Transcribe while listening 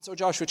So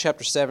Joshua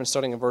chapter 7,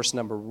 starting in verse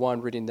number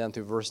 1, reading down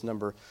through verse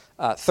number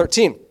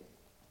 13.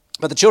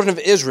 But the children of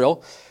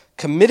Israel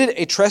committed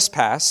a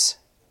trespass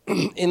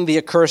in the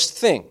accursed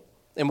thing.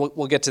 And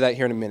we'll get to that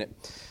here in a minute.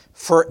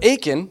 For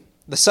Achan,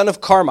 the son of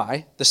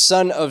Carmi, the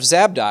son of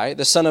Zabdi,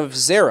 the son of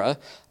Zerah,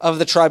 of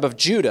the tribe of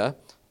Judah,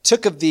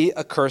 took of the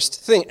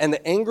accursed thing. And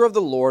the anger of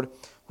the Lord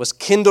was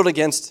kindled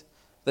against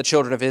the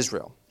children of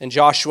Israel. And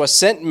Joshua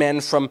sent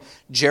men from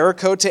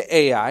Jericho to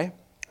Ai,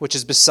 which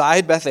is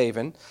beside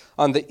Bethaven,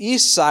 on the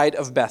east side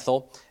of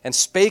Bethel, and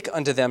spake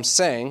unto them,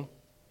 saying,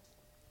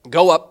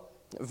 Go up,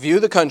 view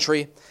the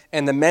country.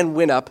 And the men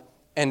went up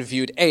and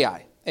viewed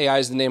Ai. Ai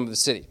is the name of the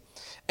city.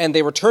 And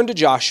they returned to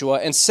Joshua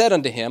and said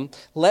unto him,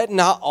 Let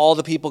not all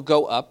the people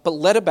go up, but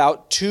let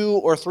about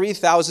 2,000 or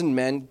 3,000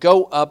 men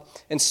go up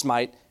and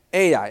smite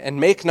Ai, and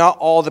make not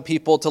all the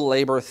people to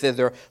labor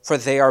thither, for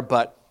they are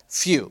but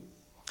few.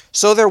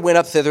 So there went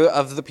up thither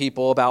of the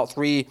people about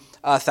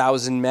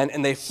 3,000 men,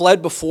 and they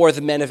fled before the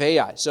men of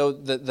Ai. So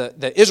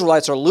the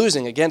Israelites are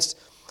losing against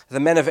the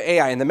men of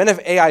Ai. And the men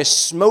of Ai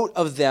smote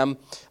of them,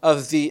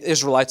 of the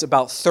Israelites,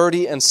 about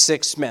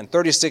 36 men.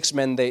 36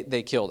 men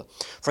they killed.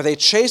 For they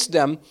chased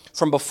them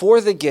from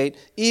before the gate,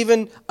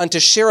 even unto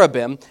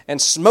Cherubim,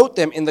 and smote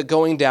them in the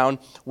going down,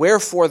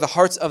 wherefore the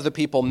hearts of the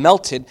people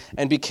melted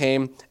and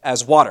became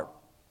as water.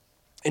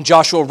 And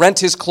Joshua rent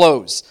his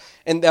clothes.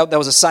 And that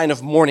was a sign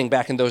of mourning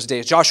back in those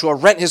days. Joshua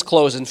rent his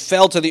clothes and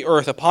fell to the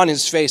earth upon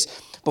his face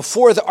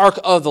before the ark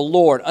of the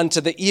Lord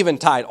unto the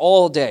eventide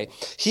all day.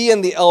 He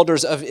and the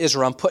elders of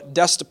Israel put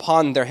dust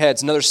upon their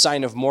heads, another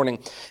sign of mourning.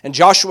 And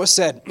Joshua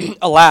said,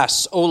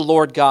 Alas, O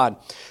Lord God,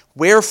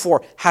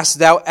 wherefore hast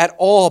thou at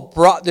all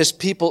brought this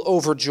people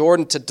over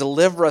Jordan to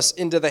deliver us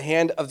into the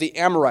hand of the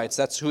Amorites?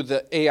 That's who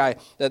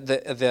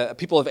the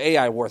people of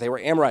Ai were. They were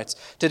Amorites.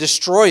 To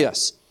destroy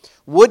us.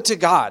 Would to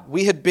God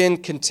we had been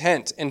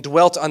content and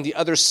dwelt on the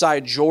other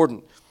side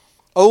Jordan.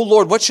 O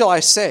Lord, what shall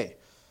I say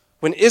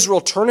when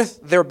Israel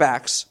turneth their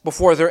backs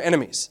before their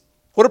enemies?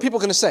 What are people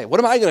going to say? What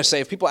am I going to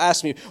say if people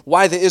ask me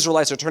why the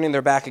Israelites are turning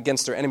their back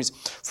against their enemies?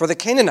 For the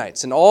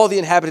Canaanites and all the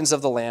inhabitants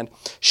of the land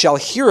shall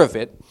hear of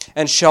it,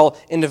 and shall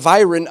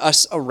environ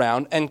us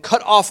around, and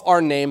cut off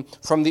our name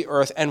from the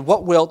earth. And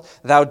what wilt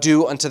thou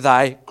do unto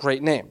thy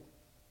great name?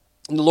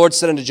 And the Lord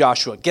said unto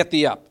Joshua, Get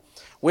thee up.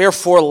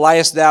 Wherefore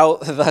liest thou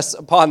thus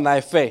upon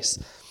thy face?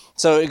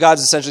 So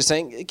God's essentially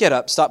saying, get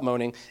up, stop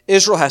moaning.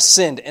 Israel has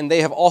sinned, and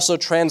they have also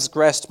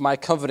transgressed my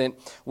covenant,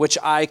 which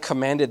I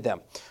commanded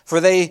them. For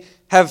they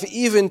have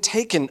even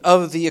taken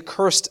of the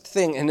accursed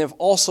thing, and have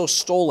also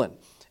stolen,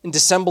 and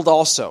dissembled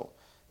also.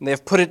 And they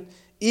have put it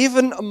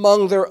even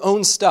among their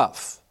own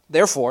stuff.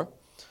 Therefore,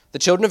 the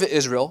children of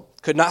Israel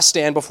could not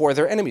stand before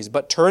their enemies,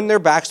 but turned their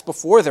backs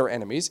before their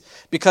enemies,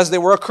 because they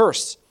were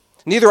accursed.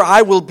 Neither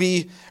I will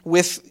be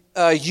with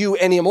you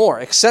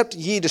anymore, except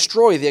ye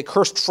destroy the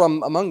accursed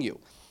from among you.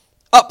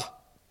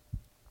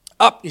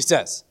 Up, he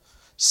says,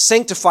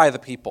 sanctify the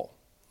people,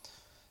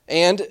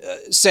 and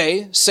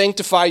say,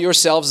 sanctify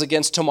yourselves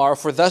against tomorrow,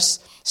 for thus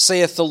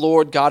saith the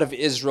Lord God of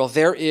Israel,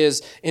 there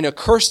is an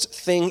accursed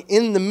thing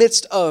in the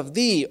midst of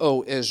thee,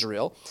 O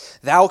Israel.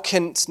 Thou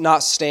canst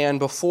not stand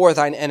before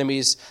thine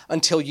enemies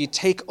until ye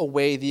take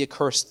away the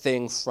accursed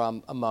thing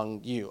from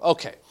among you.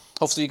 Okay.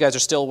 Hopefully you guys are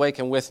still awake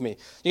and with me.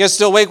 You guys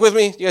still awake with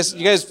me? You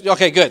guys,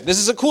 okay, good. This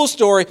is a cool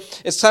story.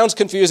 It sounds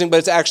confusing, but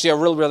it's actually a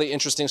really, really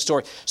interesting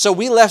story. So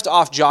we left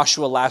off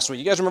Joshua last week.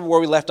 You guys remember where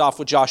we left off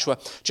with Joshua?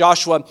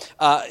 Joshua,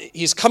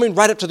 he's coming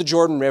right up to the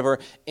Jordan River,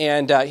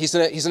 and he's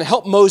going to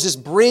help Moses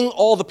bring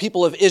all the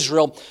people of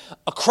Israel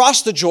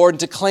across the Jordan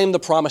to claim the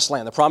Promised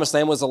Land. The Promised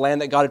Land was the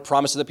land that God had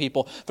promised to the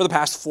people for the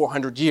past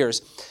 400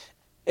 years.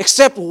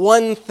 Except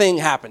one thing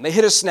happened. They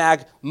hit a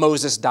snag.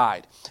 Moses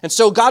died. And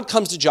so God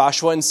comes to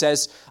Joshua and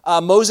says,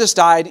 Moses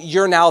died.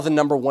 You're now the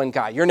number one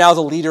guy. You're now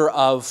the leader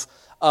of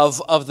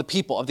the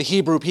people, of the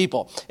Hebrew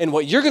people. And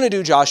what you're going to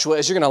do, Joshua,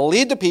 is you're going to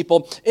lead the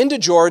people into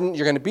Jordan.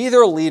 You're going to be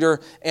their leader,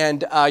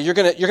 and you're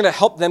going to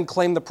help them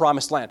claim the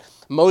Promised Land.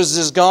 Moses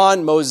is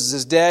gone. Moses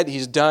is dead.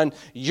 He's done.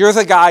 You're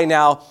the guy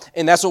now.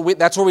 And that's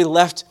where we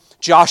left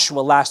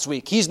Joshua last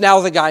week. He's now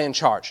the guy in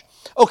charge.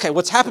 Okay,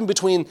 what's happened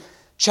between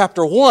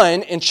Chapter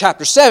 1 and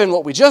Chapter 7,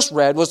 what we just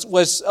read,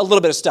 was a little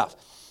bit of stuff.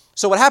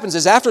 So what happens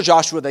is after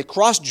Joshua, they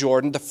cross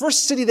Jordan. The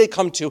first city they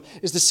come to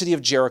is the city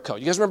of Jericho.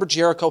 You guys remember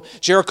Jericho?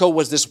 Jericho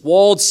was this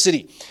walled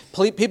city.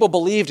 People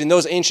believed in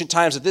those ancient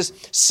times that this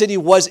city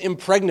was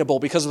impregnable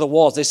because of the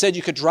walls. They said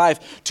you could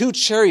drive 2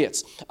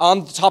 chariots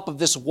on the top of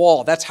this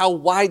wall. That's how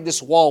wide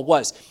this wall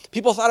was.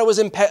 People thought it was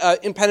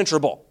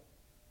impenetrable.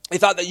 They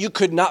thought that you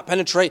could not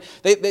penetrate.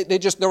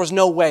 There was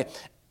no way.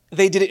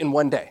 They did it in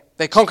one day.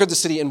 They conquered the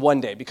city in one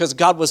day because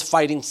God was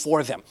fighting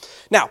for them.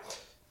 Now,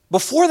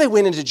 before they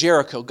went into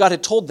Jericho, God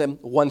had told them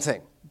one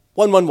thing.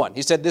 111.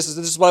 He said, this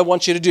is what I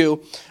want you to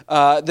do.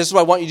 This is what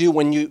I want you to do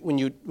when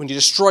you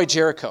destroy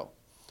Jericho.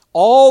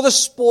 All the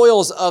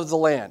spoils of the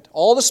land,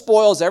 all the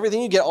spoils,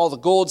 everything you get, all the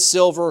gold,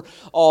 silver,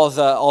 all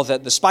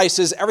the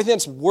spices, everything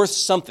that's worth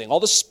something, all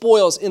the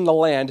spoils in the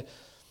land,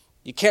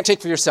 you can't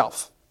take for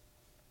yourself.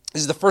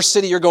 This is the first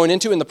city you're going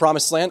into in the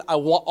Promised Land. I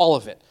want all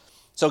of it.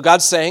 So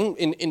God's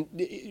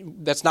saying,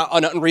 that's not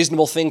an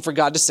unreasonable thing for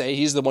God to say.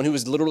 He's the one who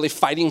was literally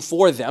fighting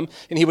for them,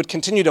 and he would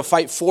continue to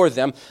fight for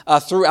them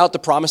throughout the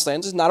promised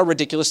land. It's not a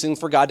ridiculous thing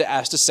for God to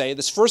ask to say,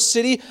 this first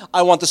city,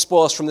 I want the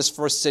spoils from this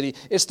first city.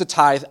 It's the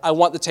tithe. I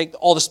want to take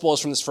all the spoils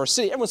from this first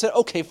city. Everyone said,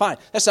 okay, fine.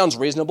 That sounds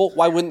reasonable.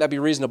 Why wouldn't that be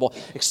reasonable?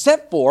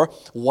 Except for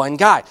one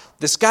guy.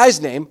 This guy's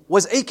name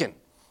was Achan.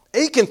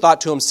 Achan thought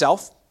to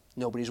himself,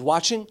 nobody's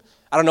watching.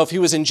 I don't know if he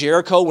was in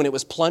Jericho when it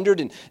was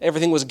plundered and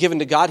everything was given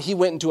to God. He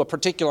went into a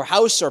particular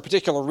house or a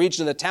particular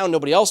region of the town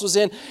nobody else was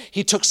in.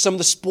 He took some of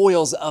the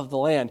spoils of the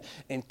land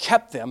and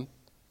kept them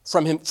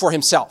for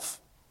himself.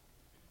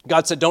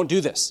 God said, don't do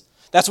this.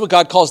 That's what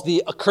God calls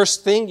the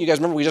accursed thing. You guys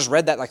remember we just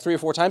read that like 3 or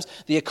 4 times?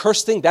 The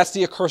accursed thing, that's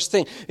the accursed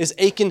thing, is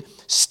Achan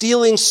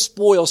stealing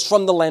spoils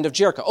from the land of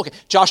Jericho. Okay,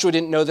 Joshua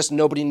didn't know this.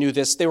 Nobody knew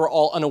this. They were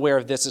all unaware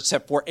of this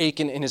except for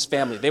Achan and his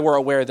family. They were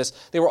aware of this.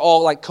 They were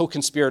all like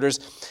co-conspirators.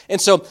 And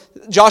so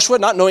Joshua,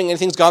 not knowing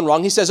anything's gone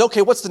wrong, he says,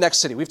 okay, what's the next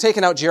city? We've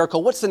taken out Jericho.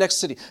 What's the next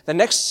city? The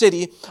next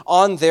city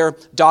on their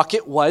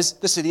docket was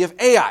the city of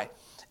Ai.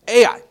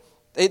 Ai.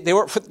 They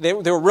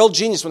were real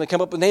genius when they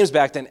came up with names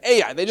back then.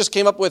 Ai. They just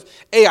came up with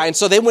Ai. And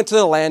so they went to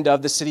the land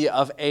of the city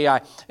of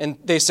Ai. And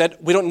they said,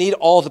 we don't need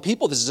all the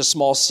people. This is a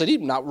small city,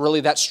 not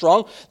really that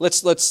strong. Let's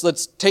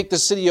take the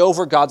city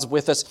over. God's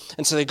with us.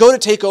 And so they go to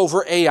take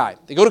over Ai.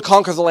 They go to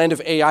conquer the land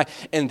of Ai,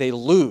 and they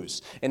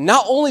lose. And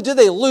not only do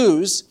they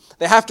lose,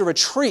 they have to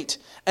retreat.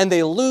 And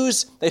they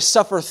lose. They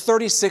suffer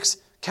 36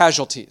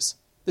 casualties.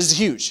 This is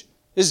huge.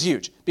 This is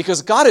huge.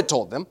 Because God had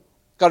told them,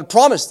 God had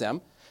promised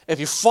them, if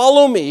you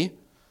follow me,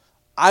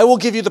 I will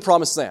give you the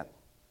promised land.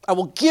 I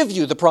will give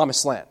you the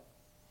promised land.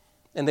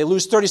 And they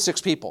lose 36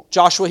 people.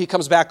 Joshua, he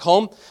comes back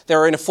home.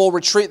 They're in a full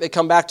retreat. They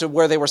come back to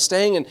where they were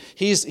staying, and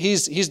he's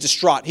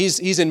distraught.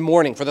 He's in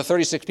mourning for the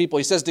 36 people.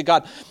 He says to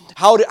God,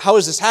 how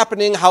is this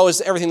happening? How is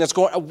everything that's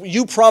going?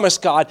 You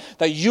promised, God,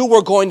 that you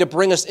were going to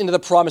bring us into the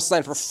promised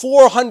land. For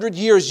 400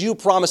 years, you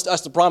promised us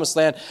the promised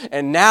land,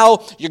 and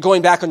now you're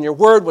going back on your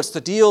word. What's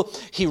the deal?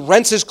 He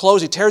rents his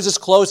clothes. He tears his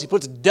clothes. He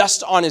puts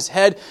dust on his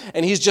head,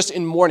 and he's just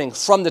in mourning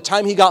from the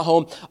time he got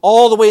home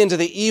all the way into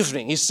the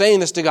evening. He's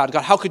saying this to God.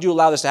 God, how could you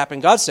allow this to happen?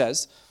 God says,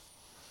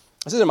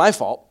 this isn't my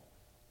fault.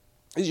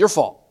 This is your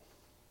fault.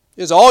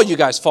 This is all you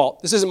guys'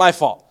 fault. This isn't my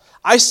fault.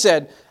 I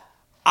said,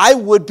 I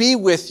would be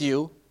with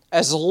you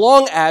as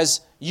long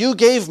as you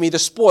gave me the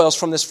spoils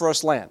from this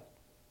first land.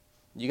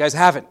 You guys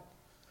haven't.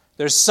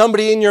 There's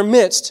somebody in your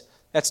midst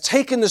that's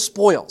taken the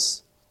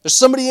spoils. There's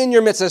somebody in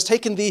your midst that's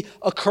taken the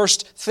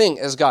accursed thing,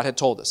 as God had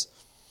told us.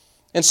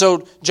 And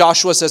so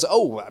Joshua says,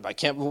 "Oh, I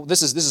can't.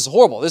 This is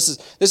horrible. This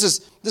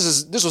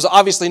was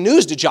obviously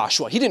news to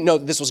Joshua. He didn't know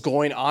that this was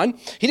going on.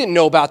 He didn't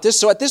know about this.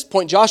 So at this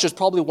point, Joshua's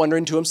probably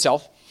wondering to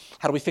himself,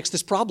 how do we fix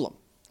this problem?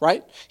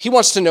 Right? He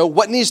wants to know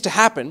what needs to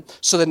happen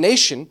so the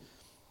nation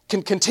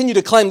can continue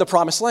to claim the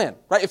promised land.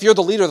 Right? If you're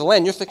the leader of the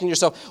land, you're thinking to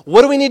yourself,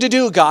 what do we need to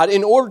do, God,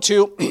 in order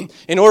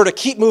to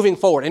keep moving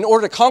forward, in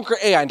order to conquer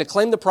Ai and to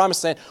claim the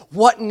promised land?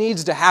 What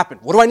needs to happen?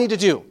 What do I need to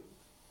do?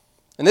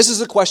 And this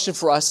is a question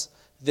for us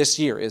this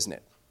year, isn't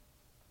it?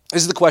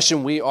 This is the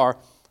question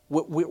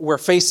we're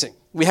facing.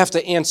 We have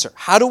to answer.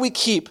 How do we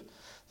keep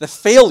the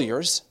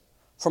failures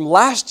from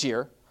last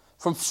year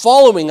from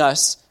following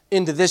us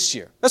into this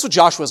year? That's what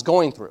Joshua's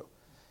going through.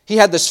 He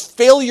had this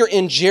failure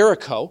in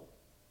Jericho,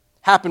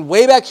 happened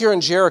way back here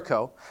in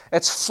Jericho.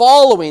 It's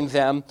following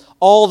them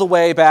all the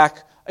way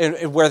back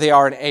in where they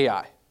are in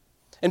Ai.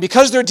 And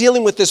because they're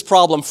dealing with this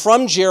problem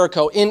from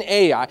Jericho in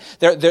Ai,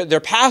 their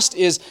past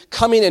is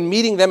coming and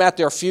meeting them at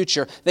their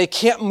future. They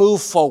can't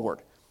move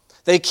forward.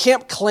 They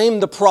can't claim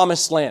the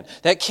promised land.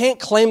 They can't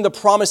claim the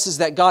promises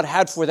that God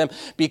had for them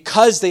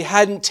because they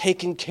hadn't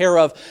taken care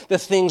of the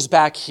things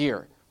back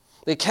here.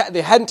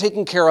 They hadn't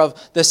taken care of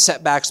the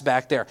setbacks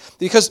back there.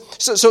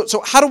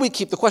 So how do we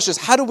keep, the question is,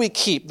 how do we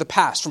keep the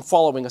past from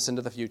following us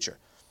into the future?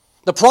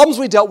 The problems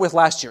we dealt with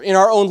last year in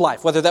our own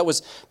life, whether that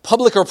was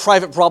public or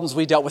private problems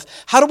we dealt with,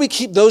 how do we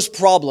keep those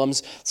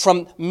problems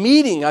from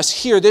meeting us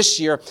here this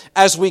year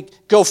as we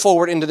go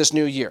forward into this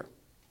new year?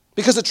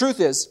 Because the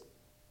truth is,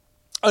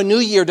 a new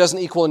year doesn't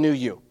equal a new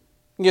you.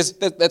 Because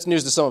that's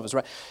news to some of us,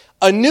 right?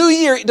 A new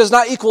year does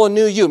not equal a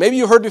new you. Maybe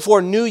you heard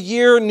before, new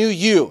year, new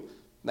you.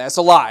 That's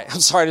a lie.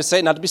 I'm sorry to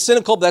say, not to be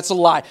cynical, but that's a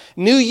lie.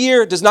 New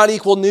year does not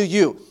equal new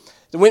you.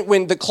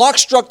 When the clock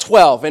struck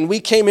 12 and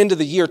we came into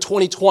the year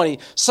 2020,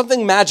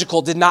 something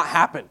magical did not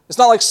happen. It's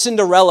not like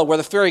Cinderella where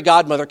the fairy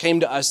godmother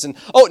came to us and,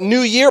 oh,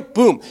 new year,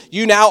 boom,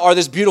 you now are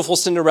this beautiful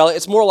Cinderella.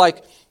 It's more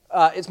like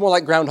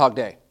Groundhog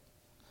Day.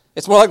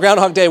 It's more like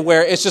Groundhog Day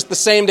where it's just the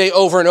same day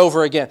over and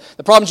over again.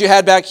 The problems you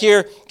had back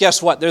here, guess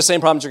what? They're the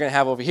same problems you're going to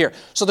have over here.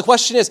 So the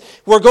question is,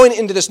 we're going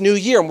into this new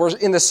year and we're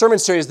in this sermon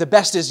series, The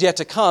Best Is Yet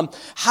to Come.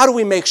 How do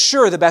we make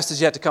sure the best is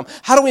yet to come?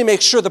 How do we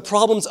make sure the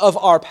problems of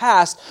our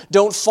past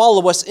don't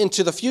follow us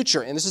into the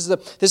future? And this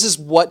is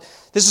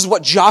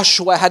what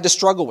Joshua had to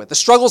struggle with. The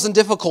struggles and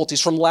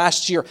difficulties from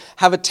last year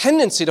have a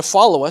tendency to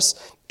follow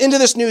us into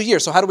this new year.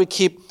 So how do we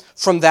keep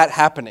from that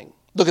happening?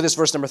 Look at this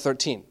verse number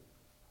 13.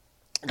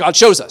 God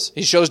shows us.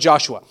 He shows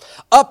Joshua.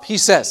 Up, he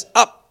says,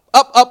 up,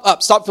 Up, up,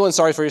 up. Stop feeling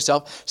sorry for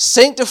yourself.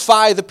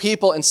 Sanctify the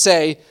people and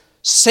say,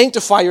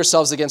 sanctify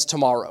yourselves against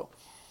tomorrow.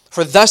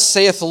 For thus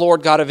saith the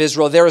Lord God of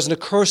Israel, there is an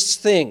accursed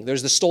thing,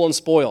 there's the stolen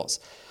spoils.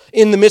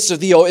 In the midst of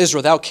thee, O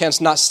Israel, thou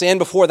canst not stand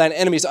before thine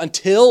enemies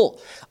until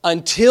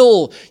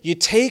you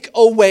take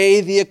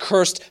away the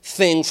accursed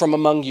thing from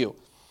among you.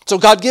 So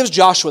God gives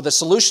Joshua the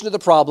solution to the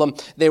problem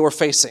they were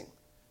facing.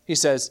 He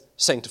says,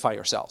 sanctify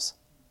yourselves.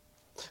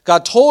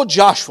 God told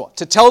Joshua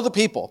to tell the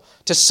people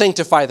to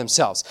sanctify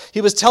themselves. He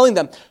was telling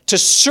them to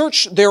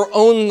search their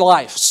own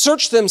life,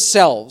 search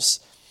themselves.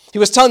 He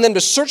was telling them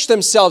to search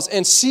themselves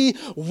and see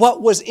what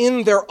was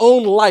in their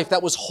own life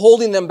that was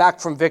holding them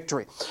back from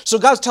victory. So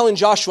God's telling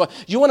Joshua,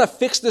 you want to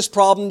fix this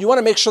problem? You want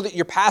to make sure that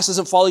your past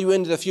doesn't follow you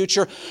into the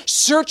future?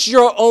 Search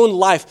your own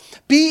life.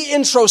 Be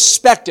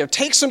introspective.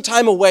 Take some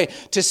time away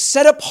to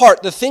set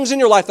apart the things in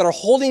your life that are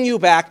holding you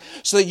back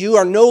so that you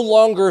are no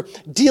longer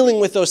dealing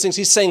with those things.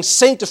 He's saying,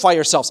 sanctify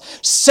yourselves.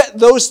 Set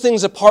those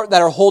things apart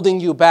that are holding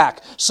you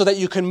back so that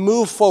you can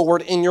move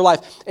forward in your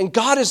life. And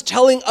God is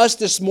telling us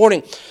this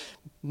morning,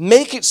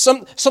 make it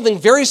something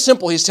very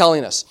simple, he's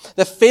telling us.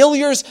 The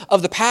failures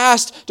of the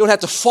past don't have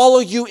to follow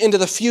you into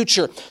the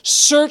future.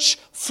 Search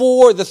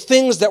for the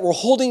things that were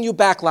holding you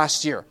back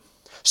last year.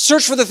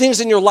 Search for the things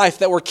in your life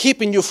that were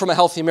keeping you from a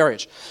healthy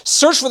marriage.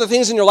 Search for the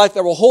things in your life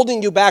that were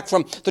holding you back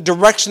from the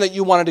direction that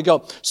you wanted to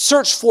go.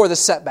 Search for the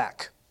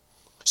setback.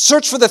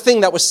 Search for the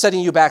thing that was setting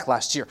you back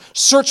last year.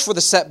 Search for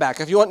the setback.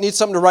 If you need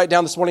something to write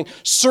down this morning,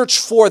 search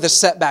for the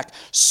setback.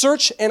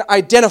 Search and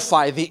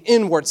identify the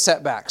inward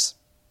setbacks.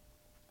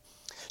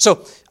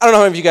 So, I don't know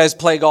how many of you guys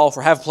play golf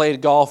or have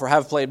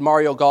played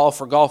Mario Golf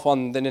or golf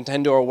on the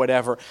Nintendo or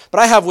whatever, but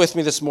I have with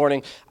me this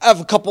morning, I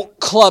have a couple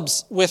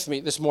clubs with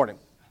me this morning.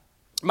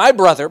 My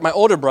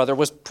older brother,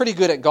 was pretty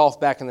good at golf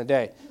back in the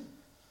day.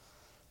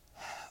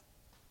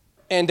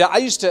 And I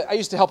used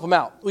to help him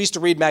out. We used to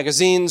read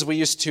magazines. We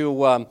used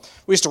to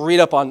read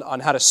up on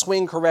how to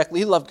swing correctly.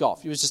 He loved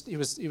golf. He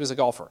was a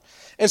golfer.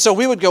 And so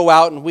we would go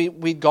out and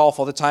we'd golf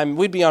all the time.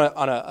 We'd be on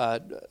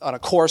a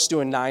course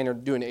doing 9 or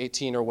doing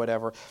 18 or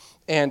whatever.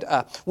 And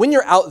when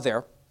you're out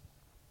there,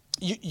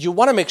 you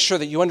want to make sure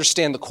that you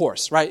understand the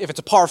course, right? If it's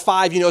a par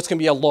 5, you know it's going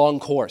to be a long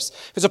course.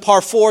 If it's a par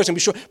 4, it's going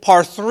to be short.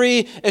 Par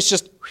 3, it's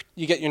just,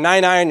 you get your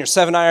 9-iron, your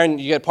 7-iron,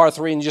 you get par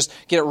 3, and you just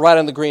get it right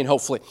on the green,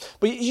 hopefully.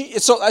 But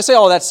so I say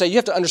all that to say, you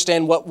have to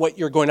understand what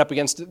you're going up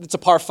against. It's a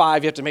par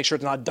 5, you have to make sure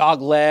it's not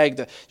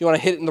dog-legged. You want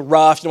to hit it in the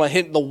rough, you don't want to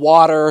hit it in the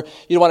water.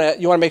 You want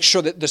to make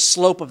sure that the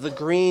slope of the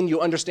green,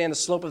 you understand the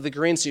slope of the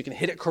green so you can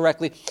hit it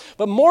correctly.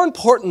 But more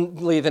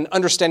importantly than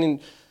understanding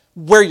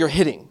where you're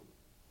hitting,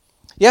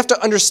 you have to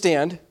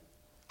understand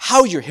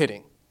how you're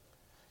hitting.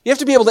 You have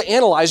to be able to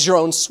analyze your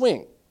own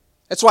swing.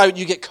 That's why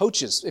you get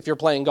coaches if you're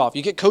playing golf.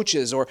 You get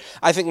coaches, or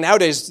I think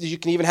nowadays you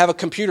can even have a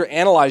computer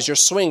analyze your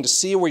swing to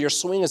see where your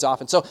swing is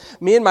off. And so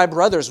me and my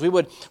brothers, we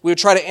would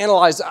try to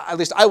analyze, at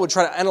least I would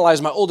try to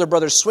analyze my older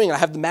brother's swing. I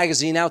have the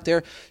magazine out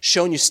there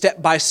showing you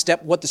step by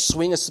step what the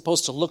swing is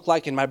supposed to look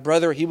like. And my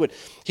brother, he would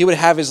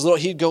have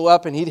he'd go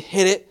up and he'd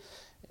hit it.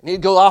 And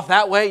he'd go off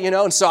that way,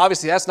 and so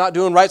obviously that's not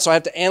doing right, so I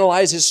have to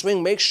analyze his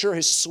swing, make sure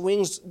his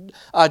swing's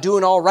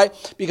doing all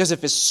right, because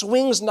if his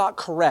swing's not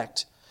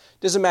correct,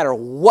 it doesn't matter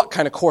what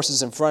kind of course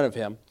is in front of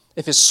him,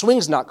 if his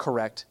swing's not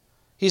correct,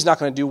 he's not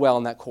going to do well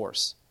in that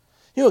course.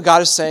 You know what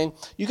God is saying?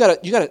 You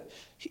got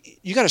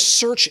to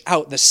search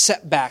out the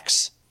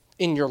setbacks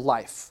in your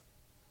life.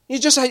 You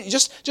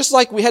just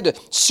like we had to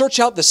search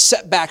out the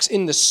setbacks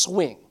in the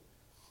swing.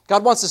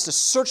 God wants us to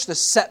search the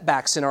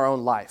setbacks in our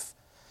own life.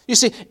 You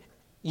see,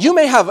 there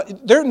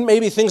may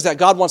be things that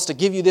God wants to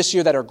give you this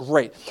year that are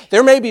great.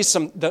 There may be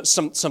some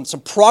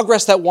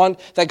progress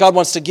that God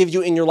wants to give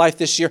you in your life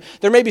this year.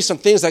 There may be some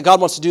things that God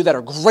wants to do that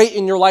are great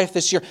in your life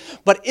this year.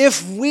 But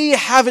if we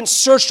haven't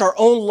searched our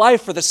own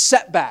life for the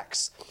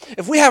setbacks,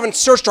 if we haven't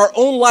searched our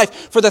own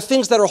life for the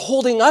things that are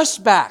holding us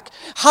back,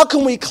 how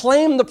can we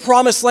claim the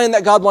promised land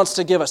that God wants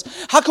to give us?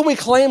 How can we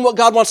claim what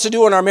God wants to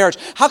do in our marriage?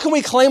 How can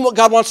we claim what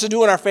God wants to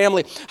do in our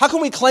family? How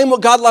can we claim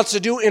what God wants to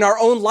do in our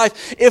own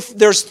life if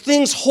there's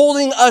things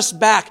holding us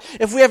back,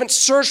 if we haven't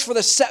searched for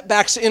the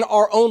setbacks in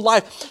our own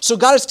life? So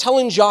God is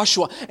telling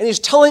Joshua, and he's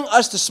telling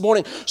us this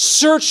morning,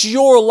 search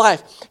your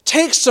life.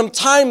 Take some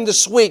time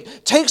this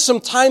week, take some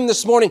time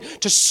this morning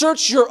to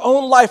search your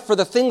own life for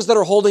the things that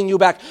are holding you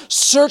back.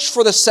 Search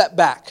for the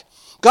setback.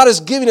 God is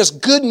giving us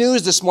good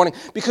news this morning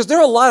because there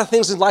are a lot of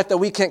things in life that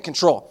we can't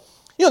control.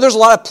 There's a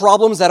lot of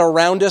problems that are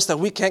around us that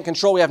we can't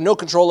control. We have no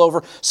control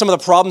over some of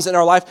the problems in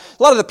our life.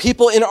 A lot of the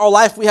people in our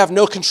life, we have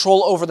no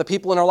control over the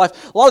people in our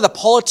life. A lot of the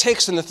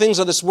politics and the things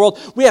of this world,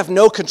 we have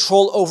no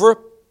control over.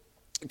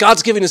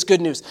 God's giving us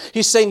good news.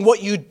 He's saying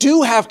what you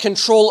do have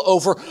control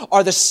over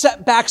are the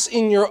setbacks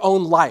in your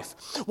own life.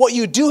 What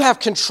you do have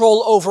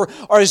control over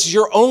is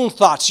your own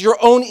thoughts, your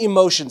own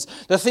emotions,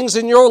 the things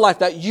in your life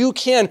that you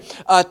can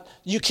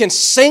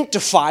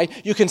sanctify,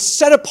 you can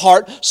set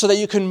apart so that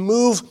you can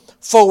move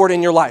forward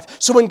in your life.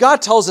 So when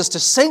God tells us to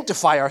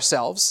sanctify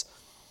ourselves,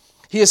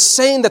 he is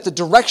saying that the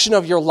direction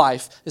of your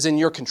life is in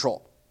your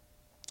control.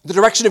 the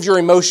direction of your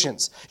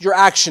emotions, your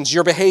actions,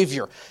 your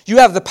behavior. You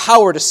have the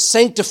power to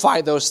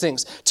sanctify those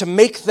things, to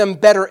make them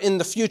better in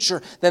the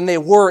future than they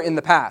were in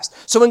the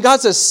past. So when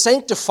God says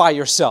sanctify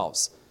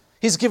yourselves,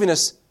 he's giving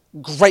us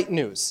great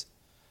news.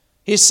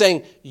 He's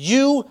saying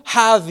you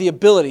have the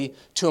ability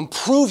to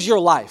improve your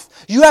life.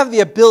 You have the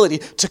ability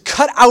to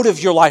cut out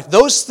of your life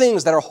those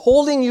things that are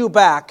holding you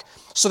back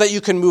so that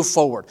you can move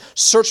forward.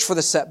 Search for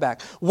the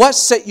setback. What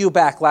set you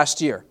back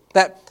last year?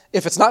 That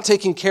if it's not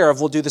taken care of,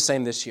 we'll do the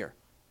same this year.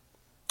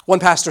 One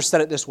pastor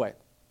said it this way.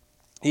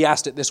 He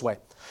asked it this way.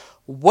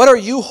 What are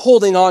you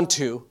holding on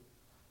to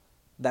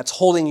that's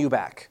holding you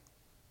back?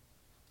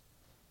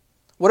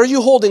 What are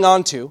you holding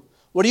on to?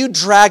 What are you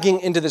dragging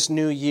into this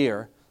new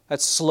year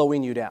that's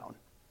slowing you down?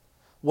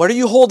 What are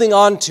you holding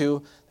on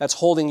to that's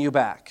holding you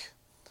back?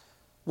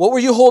 What were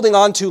you holding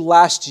on to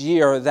last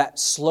year that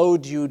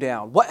slowed you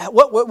down?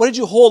 What did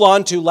you hold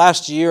on to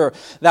last year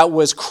that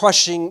was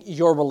crushing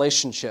your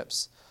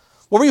relationships?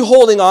 What were you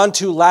holding on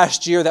to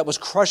last year that was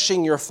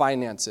crushing your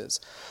finances?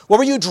 What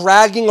were you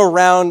dragging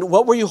around?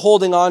 What were you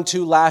holding on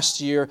to last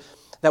year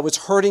that was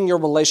hurting your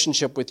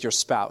relationship with your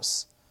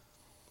spouse?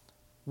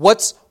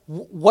 What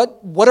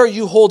are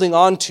you holding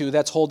on to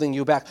that's holding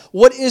you back?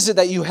 What is it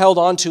that you held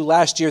on to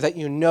last year that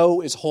you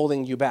know is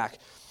holding you back?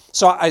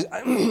 So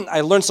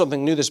I learned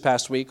something new this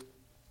past week.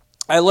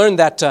 I learned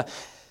that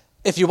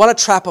if you want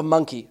to trap a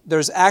monkey,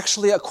 there's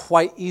actually a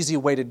quite easy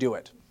way to do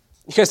it.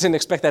 You guys didn't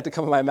expect that to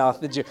come in my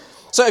mouth, did you?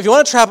 So if you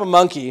want to trap a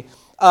monkey,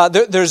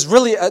 there's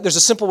a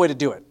simple way to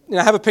do it. And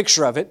I have a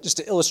picture of it just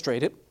to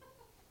illustrate it.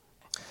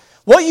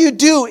 What you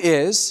do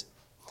is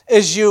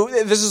this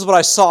is what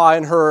I saw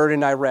and heard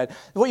and I read.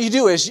 What you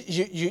do is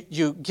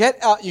you get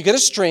a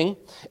string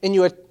and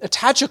you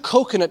attach a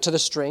coconut to the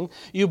string.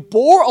 You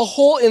bore a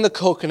hole in the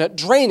coconut,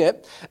 drain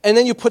it, and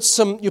then you put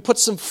some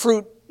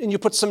fruit and you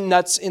put some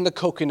nuts in the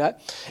coconut.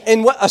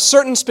 And what a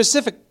certain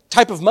specific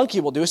type of monkey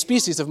will do, a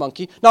species of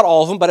monkey, not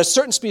all of them, but a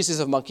certain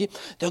species of monkey,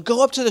 they'll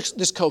go up to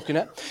this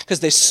coconut because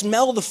they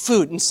smell the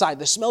food inside.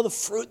 They smell the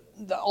fruit,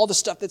 all the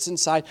stuff that's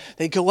inside.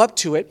 They go up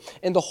to it,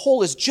 and the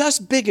hole is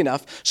just big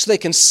enough so they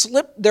can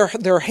slip their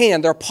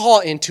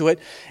paw into it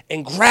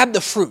and grab the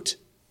fruit.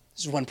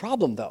 There's one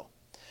problem, though.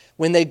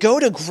 When they go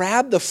to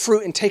grab the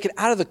fruit and take it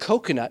out of the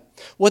coconut,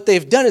 what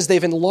they've done is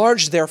they've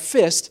enlarged their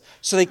fist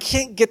so they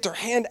can't get their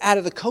hand out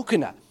of the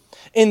coconut.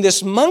 And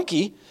this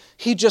monkey,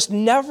 he just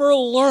never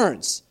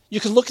learns. You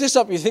can look this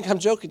up if you think I'm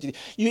joking.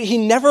 He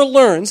never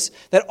learns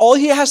that all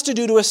he has to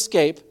do to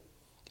escape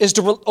is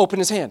to open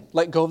his hand,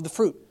 let go of the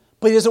fruit.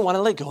 But he doesn't want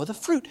to let go of the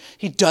fruit.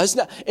 He does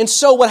not. And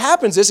so what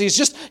happens is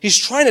he's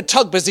trying to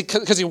tug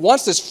because he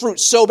wants this fruit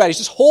so bad. He's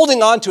just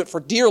holding on to it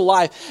for dear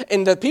life.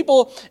 And the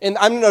people, and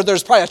I know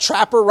there's probably a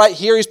trapper right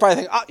here. He's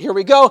probably thinking, here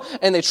we go.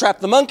 And they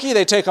trap the monkey.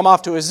 They take him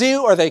off to a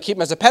zoo or they keep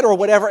him as a pet or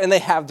whatever, and they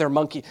have their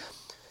monkey.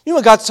 You know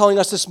what God's telling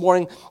us this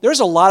morning?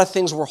 There's a lot of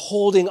things we're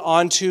holding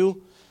on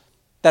to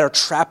that are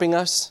trapping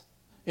us,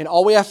 and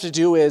all we have to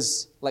do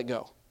is let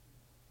go.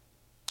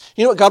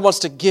 You know what? God wants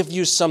to give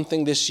you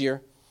something this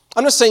year.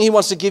 I'm not saying he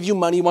wants to give you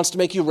money, he wants to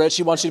make you rich,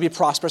 he wants you to be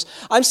prosperous.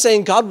 I'm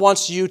saying God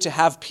wants you to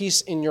have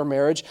peace in your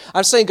marriage.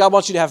 I'm saying God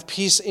wants you to have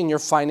peace in your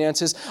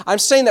finances. I'm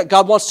saying that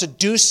God wants to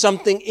do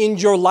something in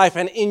your life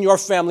and in your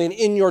family and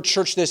in your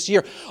church this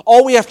year.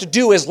 All we have to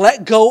do is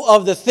let go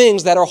of the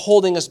things that are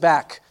holding us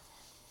back.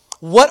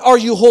 What are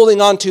you holding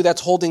on to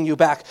that's holding you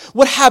back?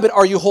 What habit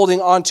are you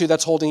holding on to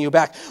that's holding you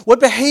back? What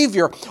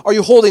behavior are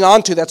you holding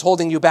on to that's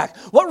holding you back?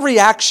 What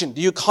reaction do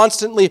you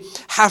constantly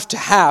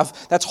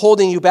have that's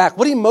holding you back?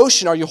 What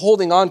emotion are you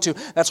holding on to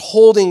that's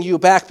holding you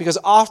back? Because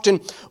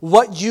often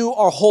what you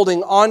are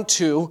holding on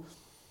to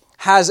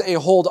has a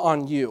hold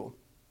on you.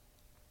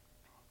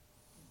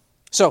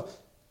 So,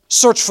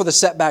 search for the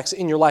setbacks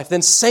in your life.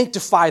 Then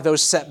sanctify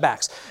those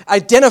setbacks.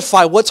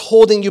 Identify what's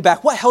holding you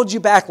back. What held you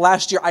back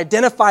last year?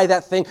 Identify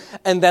that thing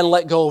and then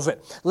let go of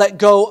it. Let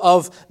go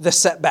of the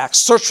setback.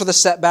 Search for the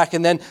setback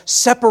and then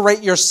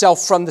separate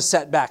yourself from the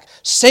setback.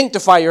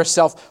 Sanctify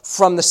yourself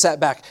from the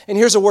setback. And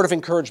here's a word of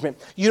encouragement.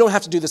 You don't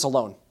have to do this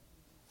alone.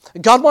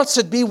 God wants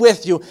to be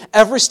with you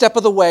every step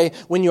of the way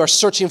when you are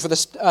searching for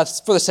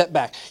the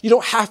setback. You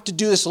don't have to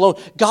do this alone.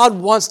 God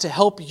wants to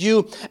help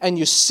you, and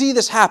you see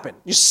this happen.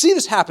 You see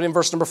this happen in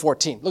verse number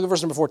 14. Look at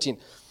verse number 14.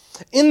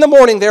 In the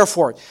morning,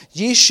 therefore,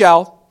 ye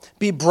shall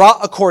be brought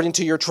according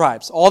to your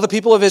tribes. All the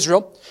people of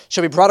Israel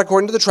shall be brought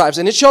according to the tribes.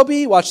 And it shall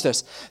be, watch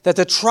this, that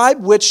the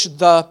tribe which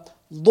the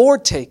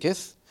Lord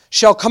taketh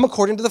shall come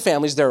according to the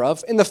families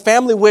thereof, and the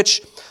family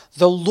which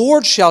the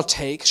Lord shall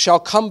take shall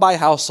come by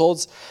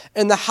households,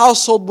 and the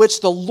household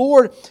which the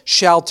Lord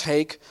shall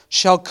take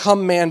shall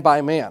come man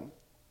by man.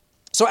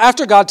 So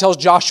after God tells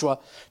Joshua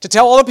to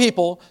tell all the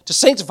people to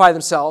sanctify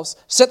themselves,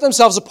 set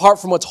themselves apart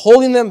from what's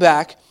holding them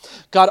back,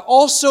 God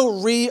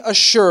also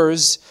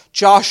reassures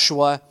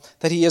Joshua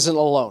that he isn't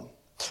alone.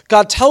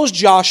 God tells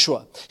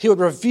Joshua he would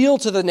reveal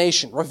to the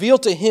nation, reveal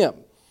to him,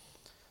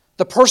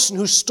 the person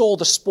who stole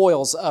the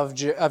spoils of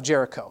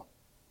Jericho.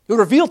 He would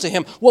reveal to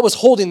him what was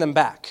holding them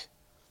back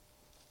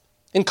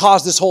and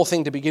caused this whole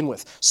thing to begin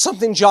with.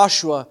 Something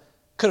Joshua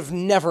could have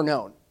never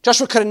known.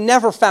 Joshua could have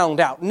never found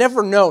out,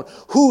 never known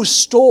who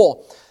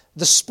stole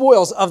the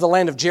spoils of the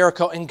land of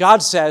Jericho. And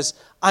God says,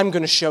 I'm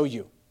going to show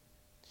you.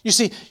 You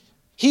see,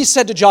 he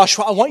said to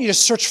Joshua, I want you to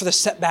search for the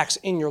setbacks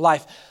in your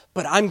life,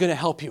 but I'm going to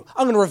help you.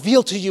 I'm going to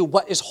reveal to you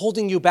what is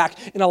holding you back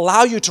and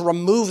allow you to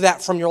remove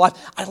that from your life.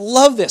 I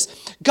love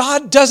this.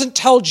 God doesn't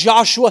tell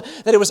Joshua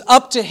that it was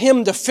up to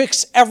him to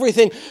fix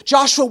everything.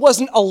 Joshua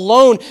wasn't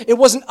alone. It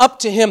wasn't up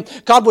to him.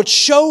 God would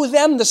show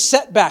them the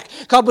setback.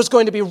 God was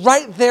going to be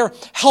right there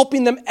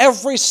helping them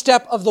every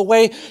step of the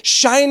way,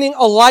 shining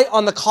a light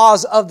on the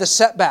cause of the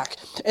setback.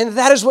 And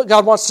that is what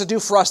God wants to do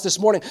for us this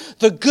morning.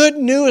 The good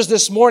news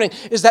this morning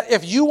is that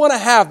if you want to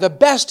have the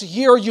best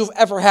year you've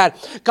ever had,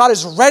 God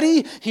is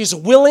ready, He's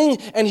willing,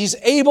 and He's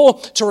able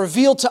to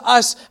reveal to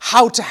us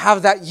how to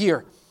have that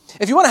year.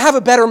 If you want to have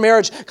a better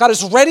marriage, God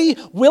is ready,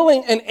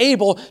 willing, and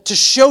able to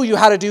show you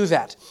how to do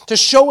that, to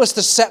show us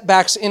the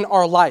setbacks in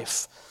our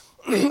life.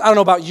 I don't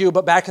know about you,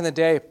 but back in the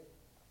day,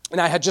 and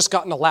I had just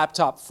gotten a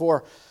laptop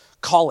for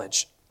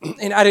college,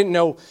 and I didn't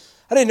know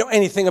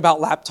anything about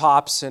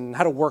laptops and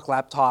how to work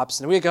laptops,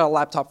 and we got a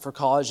laptop for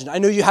college, and I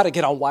knew you had to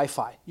get on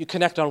Wi-Fi. You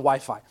connect on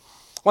Wi-Fi.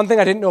 One thing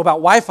I didn't know about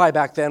Wi-Fi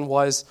back then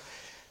was,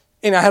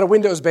 and I had a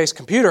Windows-based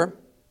computer,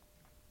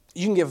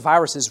 you can get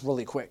viruses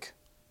really quick,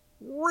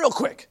 real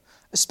quick,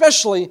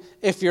 especially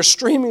if you're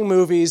streaming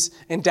movies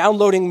and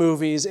downloading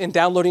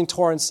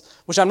torrents,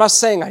 which I'm not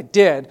saying I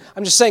did.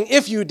 I'm just saying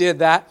if you did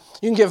that,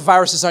 you can get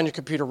viruses on your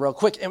computer real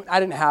quick. And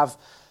I didn't have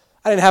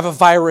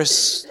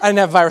virus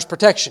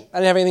protection. I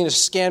didn't have anything to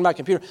scan my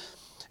computer.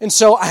 And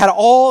so I had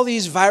all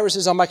these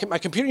viruses on my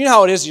computer. You know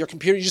how it is, your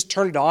computer, you just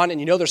turn it on and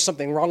you know there's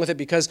something wrong with it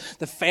because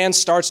the fan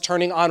starts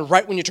turning on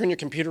right when you turn your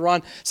computer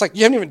on. It's like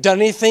you haven't even done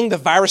anything. The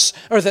virus,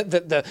 or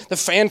the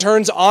fan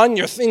turns on,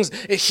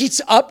 it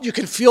heats up. You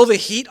can feel the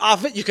heat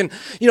off it. You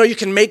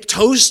can make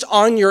toast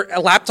on your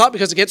laptop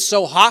because it gets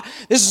so hot.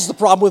 This is the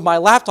problem with my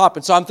laptop.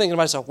 And so I'm thinking to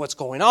myself, what's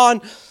going on?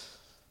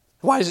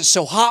 Why is it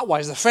so hot? Why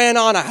is the fan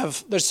on?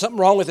 There's something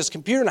wrong with this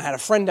computer. And I had a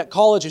friend at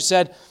college who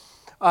said,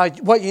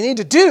 what you need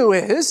to do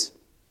is,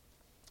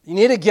 you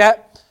need to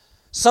get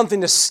something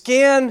to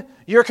scan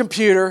your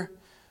computer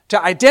to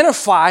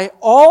identify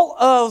all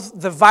of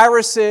the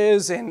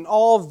viruses and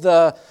all of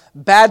the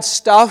bad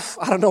stuff,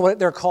 I don't know what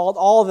they're called,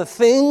 all the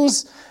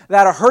things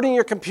that are hurting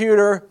your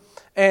computer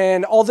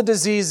and all the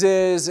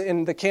diseases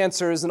and the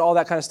cancers and all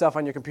that kind of stuff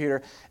on your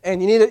computer.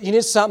 And you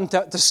need something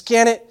to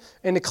scan it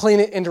and to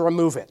clean it and to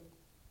remove it.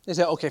 They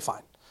said, okay,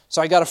 fine.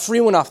 So I got a free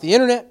one off the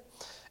internet.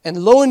 And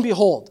lo and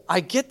behold, I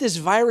get this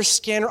virus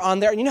scanner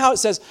on there. And you know how it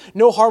says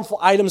no harmful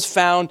items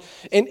found?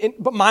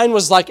 But mine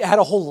was like, it had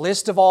a whole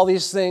list of all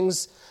these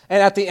things.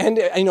 And at the end,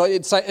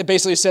 it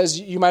basically says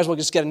you might as well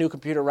just get a new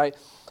computer, right?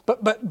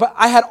 But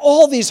I had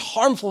all these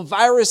harmful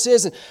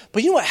viruses.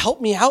 But you know what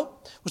helped me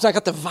out? Was I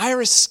got the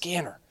virus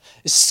scanner.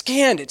 It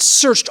scanned, it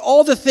searched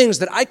all the things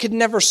that I could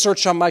never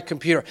search on my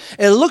computer.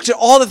 And it looked at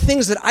all the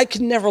things that I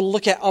could never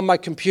look at on my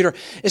computer.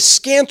 It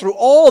scanned through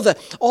all the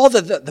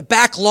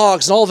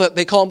backlogs and all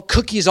they call them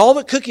cookies, all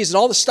the cookies and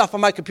all the stuff on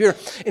my computer.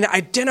 And it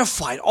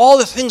identified all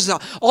the things,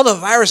 all the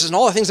viruses and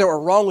all the things that were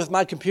wrong with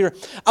my computer.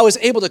 I was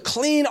able to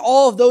clean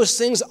all of those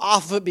things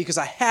off of it because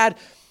I had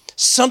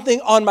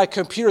something on my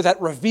computer that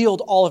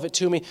revealed all of it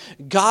to me.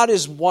 God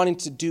is wanting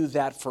to do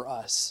that for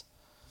us.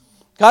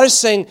 God is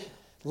saying,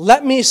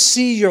 let me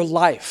see your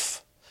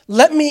life.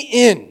 Let me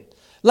in.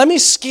 Let me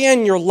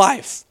scan your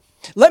life.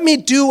 Let me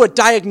do a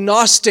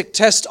diagnostic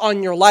test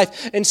on your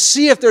life and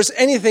see if there's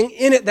anything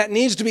in it that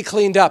needs to be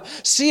cleaned up.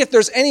 See if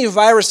there's any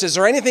viruses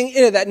or anything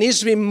in it that needs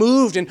to be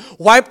moved and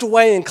wiped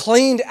away and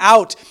cleaned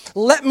out.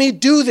 Let me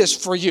do this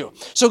for you.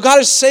 So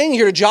God is saying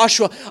here to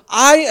Joshua,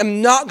 I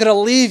am not going to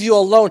leave you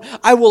alone.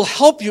 I will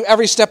help you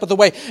every step of the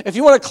way. If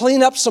you want to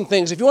clean up some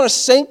things, if you want to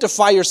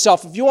sanctify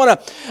yourself, if you want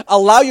to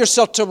allow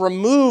yourself to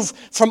remove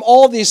from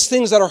all these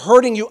things that are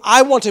hurting you,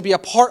 I want to be a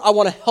part. I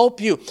want to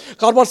help you.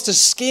 God wants to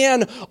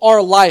scan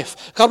our life.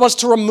 God wants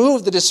to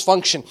remove the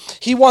dysfunction.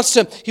 He wants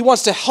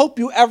to help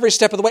you every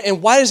step of the way.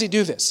 And why does He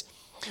do this?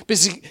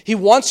 Because He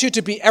wants you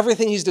to be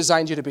everything He's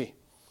designed you to be.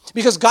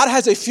 Because God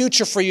has a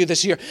future for you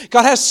this year.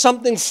 God has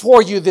something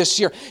for you this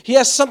year. He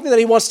has something that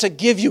He wants to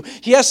give you.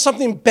 He has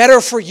something better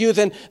for you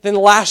than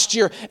last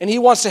year. And He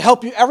wants to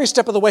help you every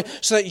step of the way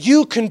so that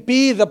you can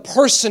be the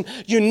person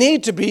you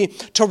need to be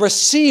to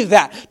receive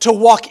that, to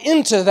walk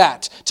into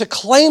that, to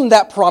claim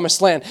that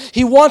promised land.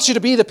 He wants you to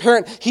be the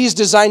parent He's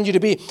designed you to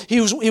be.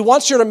 He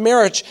wants your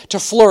marriage to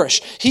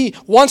flourish. He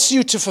wants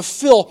you to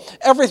fulfill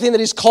everything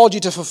that He's called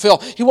you to fulfill.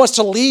 He wants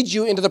to lead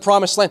you into the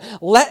promised land.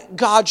 Let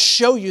God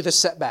show you the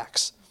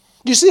setbacks.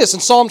 You see this in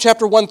Psalm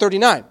chapter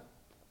 139.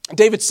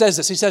 David says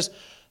this. He says,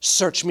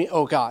 search me,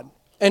 O God,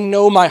 and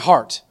know my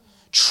heart.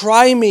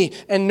 Try me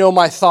and know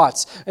my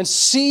thoughts, and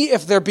see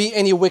if there be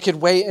any wicked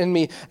way in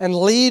me, and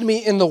lead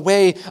me in the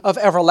way of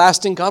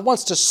everlasting. God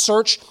wants to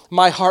search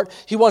my heart.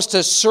 He wants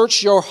to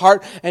search your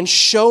heart and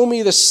show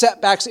me the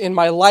setbacks in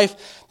my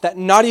life that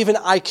not even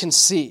I can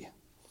see.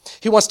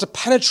 He wants to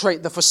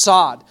penetrate the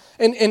facade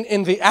and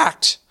the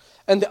act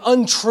and the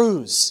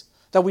untruths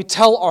that we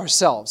tell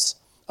ourselves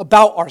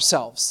about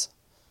ourselves.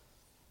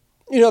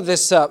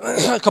 This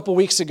a couple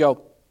weeks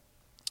ago,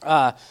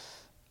 I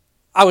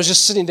was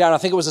just sitting down, I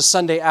think it was a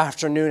Sunday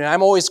afternoon, and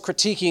I'm always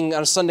critiquing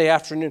on a Sunday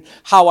afternoon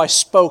how I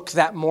spoke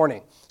that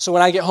morning. So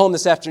when I get home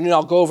this afternoon,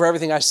 I'll go over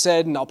everything I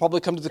said, and I'll probably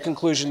come to the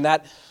conclusion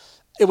that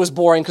it was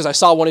boring because I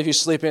saw one of you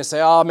sleeping and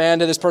say, "Oh,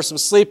 Amanda, this person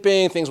was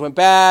sleeping, things went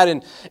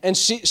bad." And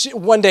she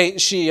one day,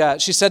 she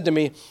said to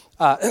me,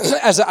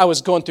 as I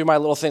was going through my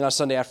little thing on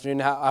Sunday afternoon,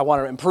 how I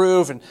want to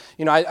improve, and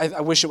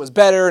I wish it was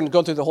better, and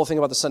going through the whole thing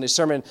about the Sunday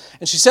sermon,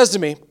 and she says to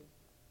me,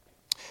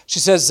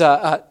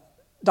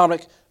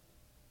 Dominic,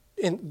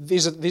 and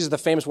these are the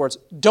famous words,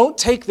 "Don't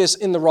take this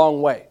in the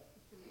wrong way."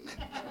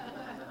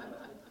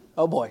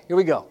 Oh boy, here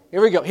we go.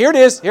 Here it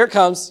is. Here it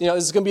comes.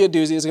 This is going to be a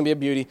doozy. This is going to be a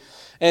beauty.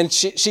 And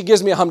she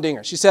gives me a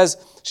humdinger. She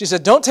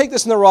said, "Don't take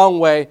this in the wrong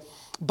way,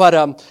 but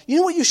you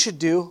know what you should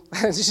do?"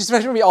 She's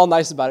trying to be all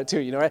nice about it too,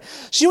 right?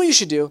 You know what you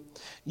should do?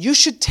 You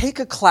should take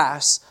a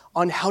class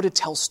on how to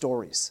tell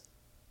stories.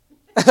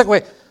 I'm like,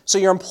 wait, so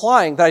you're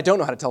implying that I don't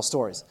know how to tell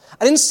stories?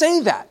 I didn't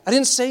say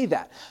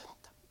that.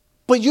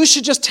 But you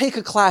should just take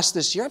a class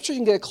this year. I'm sure you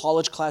can get a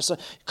college class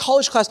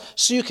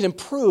so you can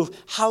improve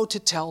how to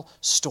tell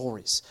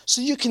stories.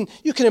 So you can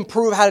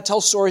improve how to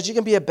tell stories. You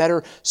can be a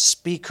better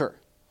speaker.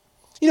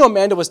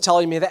 Amanda was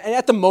telling me that, and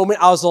at the moment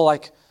I was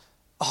like,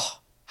 "Oh,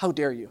 how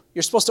dare you?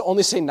 You're supposed to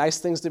only say nice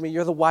things to me.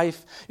 You're the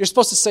wife. You're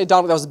supposed to say,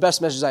 Dominic, that was the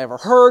best message I ever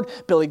heard.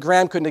 Billy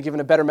Graham couldn't have given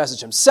a better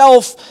message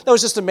himself. That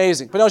was just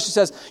amazing." But no, she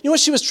says, you know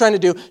what she was trying to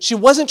do? She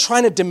wasn't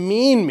trying to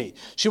demean me.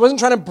 She wasn't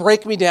trying to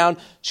break me down.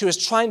 She was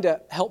trying to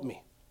help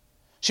me.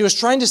 She was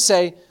trying to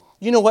say,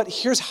 you know what,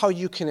 here's how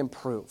you can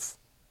improve.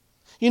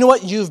 You know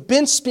what, you've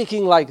been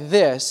speaking like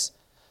this,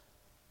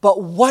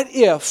 but what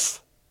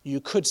if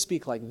you could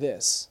speak like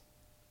this?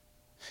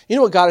 You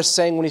know what God is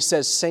saying when he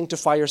says,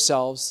 sanctify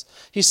yourselves?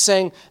 He's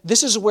saying,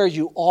 this is where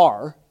you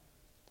are.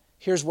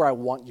 Here's where I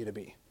want you to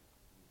be.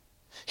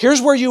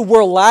 Here's where you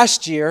were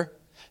last year.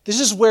 This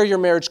is where your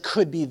marriage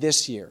could be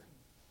this year.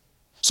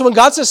 So when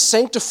God says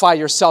sanctify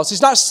yourselves,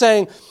 he's not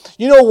saying,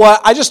 you know what,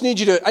 I just need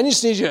you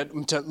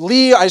to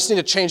leave. I just need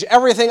to change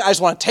everything. I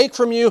just want to take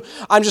from you.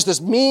 I'm just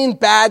this mean,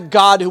 bad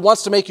God who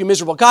wants to make you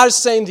miserable. God is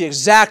saying the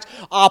exact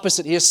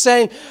opposite. He is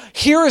saying,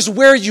 here is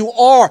where you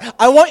are.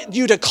 I want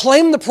you to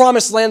claim the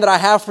promised land that I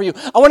have for you.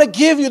 I want to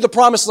give you the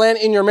promised land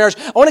in your marriage.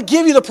 I want to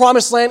give you the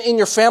promised land in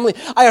your family.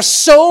 I have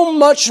so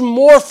much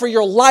more for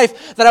your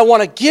life that I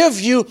want to give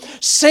you.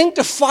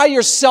 Sanctify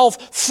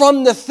yourself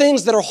from the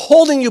things that are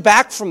holding you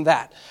back from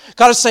that.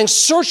 God is saying,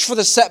 search for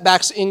the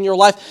setbacks in your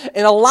life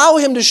and allow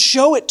him to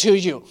show it to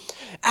you.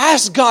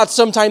 Ask God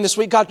sometime this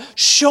week, God,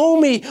 show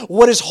me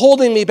what is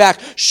holding me back.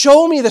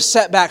 Show me the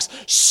setbacks.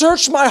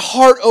 Search my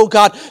heart, oh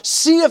God.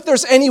 See if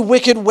there's any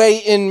wicked way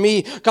in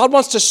me. God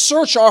wants to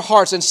search our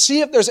hearts and see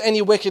if there's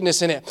any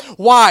wickedness in it.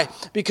 Why?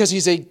 Because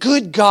he's a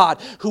good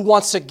God who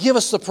wants to give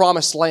us the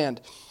promised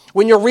land.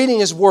 When you're reading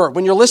his word,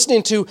 when you're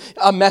listening to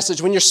a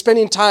message, when you're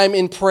spending time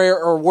in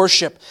prayer or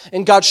worship,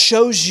 and God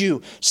shows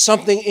you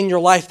something in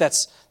your life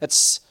that's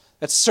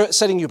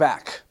setting you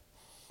back.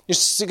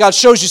 God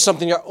shows you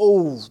something, you're,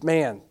 oh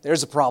man,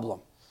 there's a problem.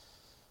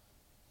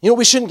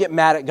 We shouldn't get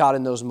mad at God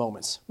in those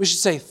moments. We should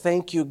say,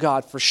 thank you,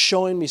 God, for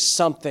showing me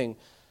something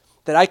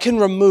that I can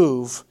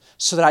remove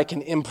so that I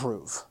can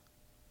improve.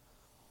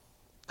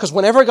 Because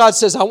whenever God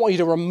says, I want you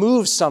to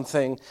remove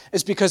something,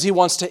 it's because he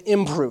wants to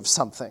improve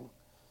something.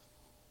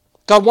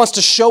 God wants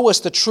to show us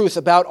the truth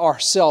about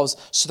ourselves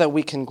so that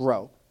we can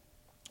grow,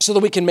 so that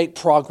we can make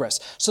progress,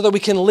 so that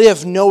we can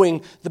live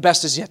knowing the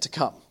best is yet to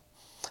come.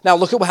 Now,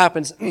 look at what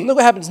happens. Look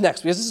what happens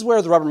next, because this is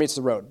where the rubber meets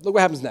the road. Look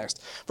what happens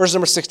next. Verse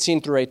number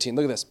 16 through 18.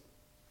 Look at this.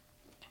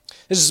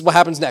 This is what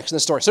happens next in the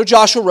story. So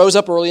Joshua rose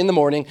up early in the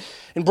morning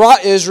and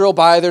brought Israel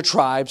by their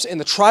tribes, and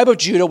the tribe of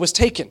Judah was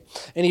taken.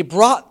 And he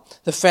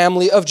brought the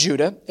family of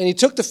Judah, and he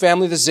took the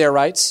family of the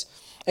Zerites,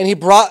 and he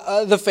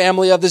brought the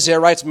family of the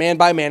Zerites man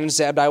by man, and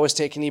Zabdi was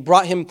taken. He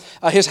brought him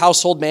his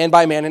household man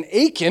by man, and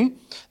Achan,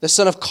 the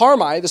son of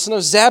Carmi, the son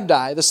of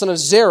Zabdi, the son of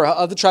Zerah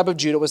of the tribe of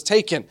Judah was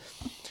taken.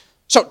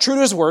 So, true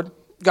to his word,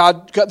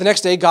 the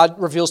next day, God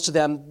reveals to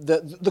them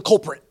the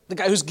culprit, the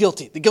guy who's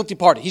guilty, the guilty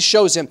party. He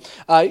shows him,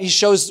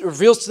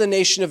 reveals to the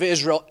nation of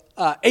Israel,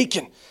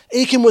 Achan.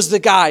 Achan was the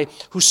guy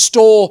who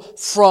stole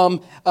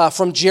from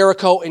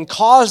Jericho and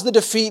caused the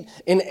defeat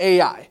in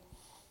Ai.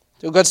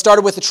 So God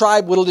started with the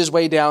tribe, whittled his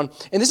way down.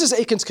 And this is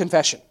Achan's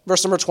confession,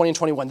 verse number 20 and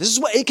 21. This is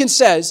what Achan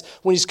says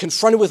when he's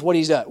confronted with what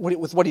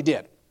he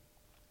did.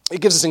 It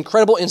gives us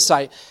incredible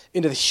insight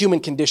into the human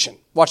condition.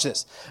 Watch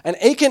this. And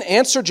Achan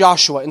answered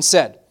Joshua and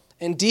said,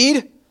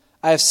 indeed,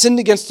 I have sinned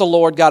against the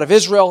Lord God of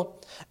Israel,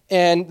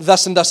 and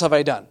thus have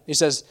I done. He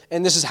says,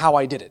 and this is how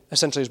I did it,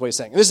 essentially is what he's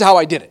saying. This is how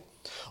I did it.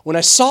 When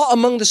I saw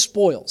among the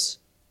spoils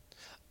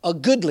a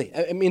goodly,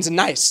 it means a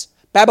nice,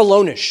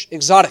 Babylonish,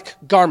 exotic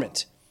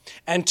garment,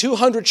 and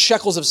 200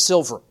 shekels of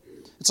silver.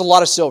 It's a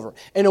lot of silver.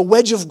 And a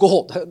wedge of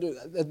gold.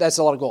 That's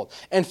a lot of gold.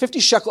 And 50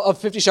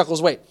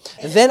 shekels weight.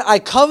 And then I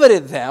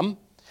coveted them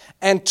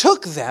and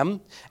took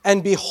them,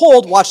 and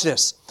behold, watch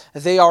this,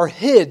 they are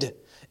hid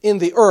in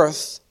the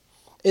earth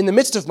in the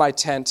midst of my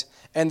tent,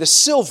 and the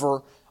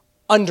silver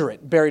under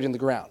it, buried in the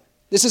ground.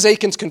 This is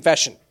Achan's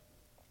confession.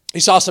 He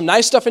saw some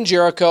nice stuff in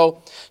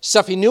Jericho,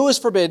 stuff he knew was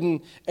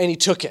forbidden, and he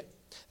took it.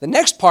 The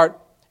next part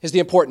is the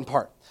important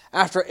part.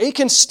 After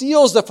Achan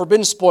steals the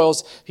forbidden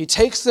spoils, he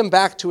takes them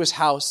back to his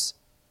house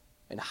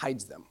and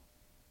hides them.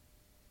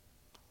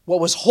 What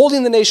was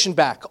holding the nation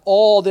back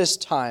all this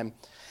time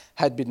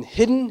had been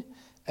hidden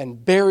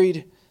and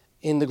buried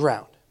in the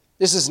ground.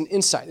 This is an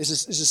insight. This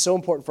is so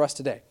important for us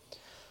today.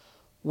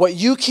 What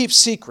you keep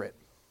secret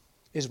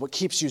is what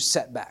keeps you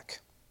set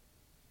back.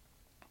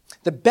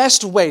 The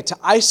best way to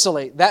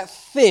isolate that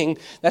thing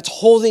that's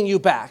holding you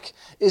back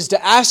is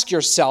to ask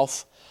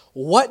yourself,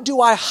 what do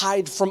I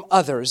hide from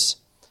others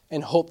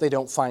and hope they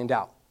don't find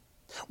out?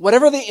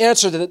 Whatever the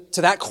answer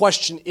to that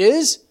question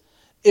is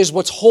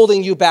what's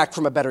holding you back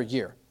from a better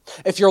year.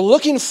 If you're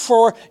looking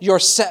for your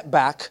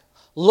setback,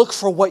 look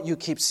for what you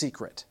keep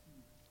secret.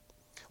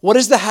 What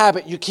is the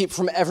habit you keep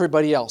from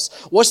everybody else?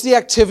 What's the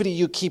activity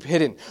you keep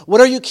hidden? What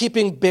are you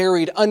keeping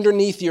buried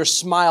underneath your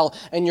smile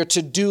and your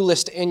to-do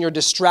list and your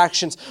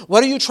distractions?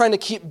 What are you trying to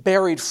keep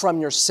buried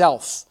from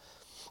yourself?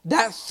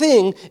 That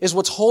thing is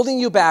what's holding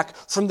you back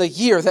from the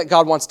year that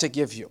God wants to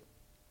give you.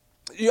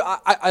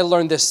 I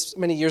learned this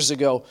many years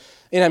ago,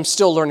 and I'm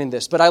still learning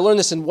this, but I learned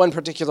this in one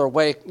particular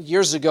way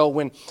years ago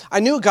when I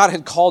knew God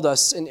had called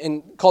us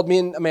and called me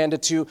and Amanda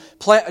to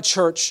plant a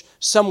church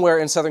somewhere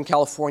in Southern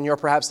California or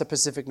perhaps the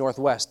Pacific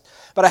Northwest.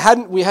 But I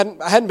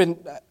hadn't been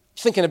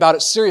thinking about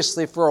it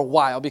seriously for a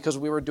while because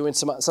we were doing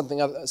something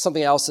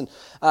else, and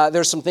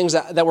there's some things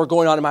that were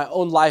going on in my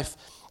own life.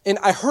 And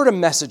I heard a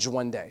message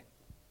one day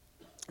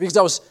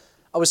because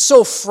I was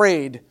so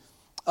afraid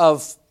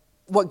of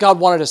what God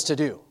wanted us to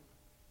do.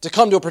 To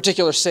come to a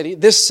particular city,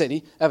 this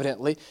city,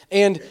 evidently,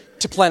 and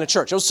to plant a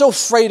church. I was so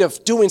afraid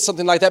of doing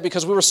something like that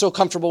because we were so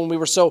comfortable and we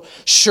were so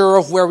sure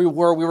of where we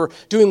were. We were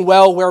doing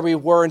well where we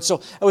were. And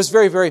so I was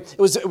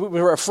we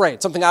were afraid,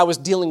 something I was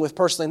dealing with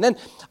personally. And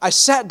then I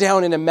sat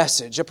down in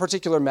a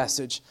particular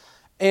message,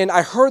 and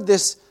I heard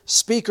this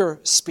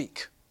speaker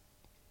speak.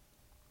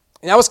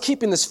 And I was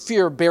keeping this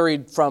fear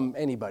buried from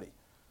anybody.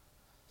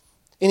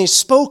 And he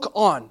spoke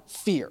on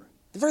fear.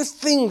 The very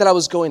thing that I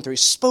was going through, he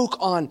spoke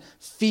on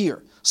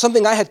fear.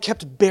 Something I had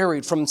kept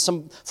buried from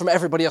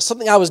everybody else,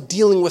 something I was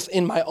dealing with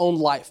in my own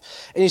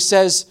life. And he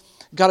says,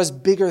 God is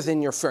bigger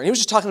than your fear. And he was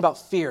just talking about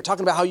fear,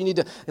 talking about how you need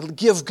to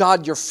give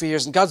God your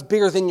fears, and God's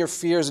bigger than your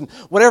fears, and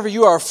whatever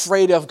you are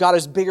afraid of, God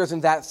is bigger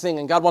than that thing,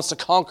 and God wants to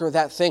conquer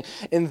that thing.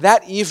 And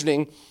that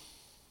evening,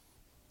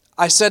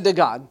 I said to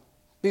God,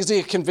 because he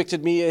had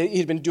convicted me,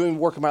 he'd been doing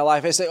work in my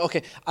life, I said,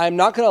 okay, I'm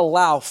not going to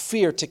allow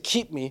fear to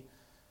keep me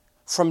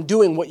from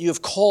doing what you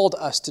have called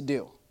us to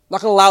do. I'm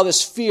not going to allow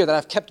this fear that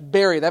I've kept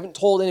buried, that I haven't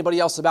told anybody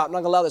else about. I'm not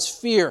going to allow this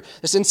fear,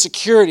 this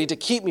insecurity to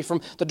keep me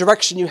from the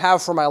direction you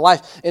have for my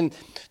life. And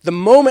the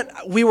moment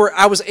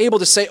I was able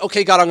to say,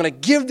 okay, God, I'm going to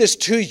give this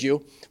to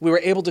you, we were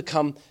able to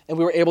come and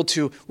we were able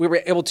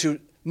to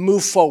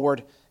move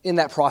forward in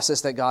that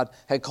process that God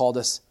had called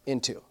us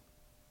into.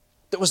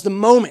 That was the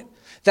moment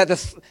that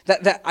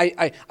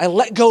I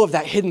let go of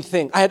that hidden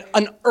thing. I had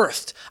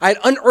unearthed, I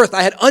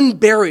had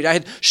unburied, I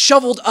had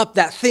shoveled up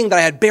that thing that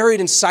I had buried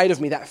inside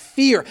of me, that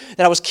fear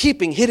that I was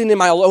keeping hidden in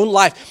my own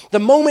life. The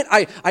moment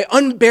I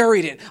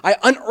unburied it, I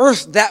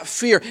unearthed that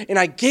fear and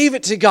I gave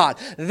it to God.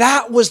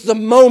 That was the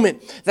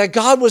moment that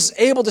God was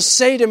able to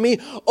say to me,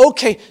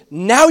 okay,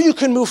 now you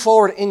can move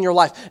forward in your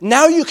life.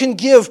 Now I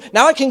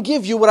can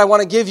give you what I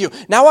want to give you.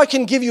 Now I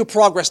can give you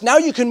progress. Now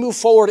you can move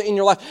forward in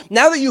your life.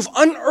 Now that you've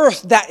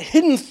unearthed that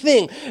hidden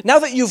thing, now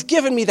that you've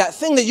given me that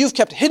thing that you've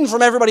kept hidden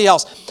from everybody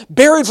else,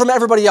 buried from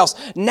everybody else,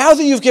 now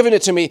that you've given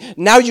it to me,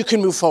 now you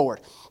can move forward.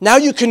 Now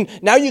you can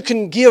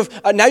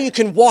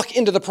walk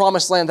into the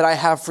promised land that I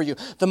have for you.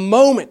 The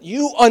moment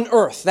you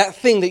unearth that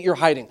thing that you're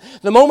hiding,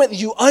 the moment that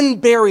you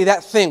unbury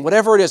that thing,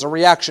 whatever it is, a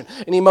reaction,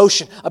 an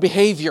emotion, a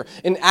behavior,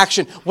 an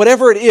action,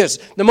 whatever it is,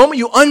 the moment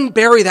you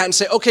unbury that and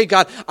say, okay,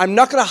 God, I'm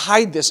not going to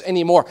hide this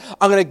anymore.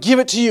 I'm going to give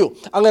it to you.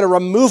 I'm going to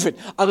remove it.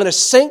 I'm going to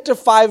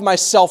sanctify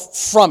myself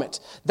from it.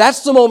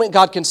 That's the moment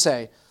God can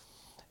say,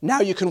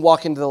 now you can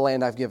walk into the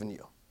land I've given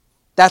you.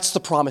 That's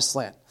the promised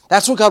land.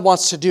 That's what God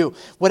wants to do.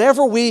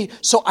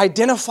 So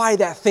identify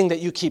that thing that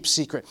you keep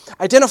secret.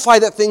 Identify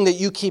that thing that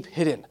you keep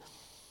hidden.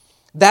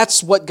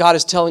 That's what God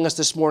is telling us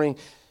this morning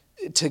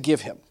to give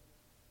him.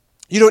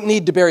 You don't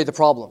need to bury the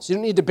problems. You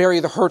don't need to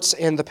bury the hurts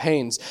and the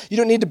pains. You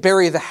don't need to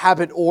bury the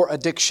habit or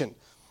addiction.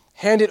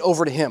 Hand it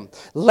over to him.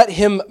 Let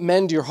him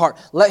mend your heart.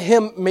 Let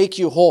him make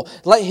you whole.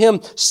 Let him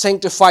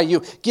sanctify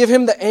you. Give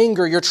him the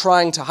anger you're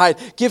trying to hide.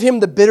 Give him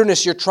the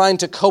bitterness you're trying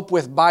to cope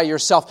with by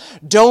yourself.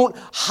 Don't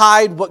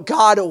hide what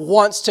God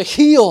wants to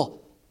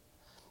heal.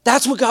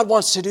 That's what God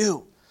wants to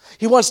do.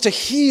 He wants to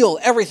heal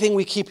everything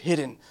we keep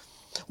hidden.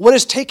 What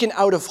is taken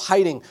out of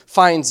hiding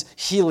finds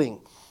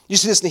healing. You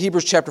see this in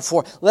Hebrews chapter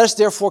 4. Let us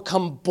therefore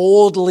come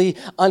boldly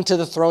unto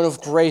the throne of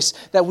grace,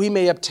 that we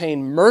may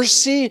obtain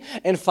mercy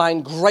and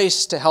find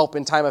grace to help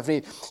in time of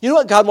need. You know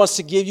what God wants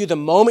to give you the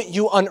moment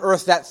you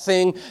unearth that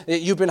thing that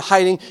you've been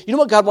hiding? You know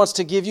what God wants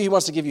to give you? He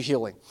wants to give you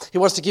healing. He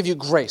wants to give you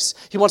grace.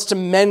 He wants to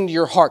mend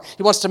your heart.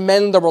 He wants to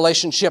mend the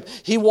relationship.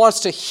 He wants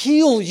to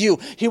heal you.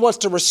 He wants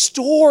to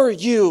restore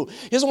you.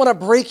 He doesn't want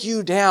to break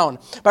you down.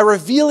 By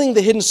revealing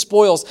the hidden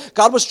spoils,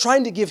 God was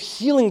trying to give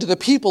healing to the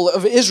people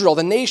of Israel,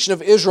 the nation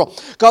of Israel.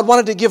 God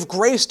wanted to give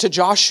grace to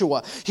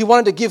Joshua. He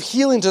wanted to give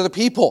healing to the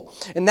people.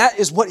 And that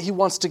is what he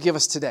wants to give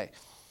us today.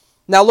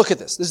 Now look at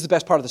this. This is the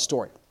best part of the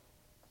story.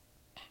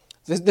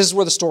 This is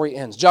where the story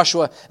ends.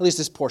 Joshua, at least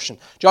this portion.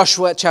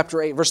 Joshua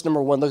chapter 8, verse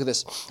number 1. Look at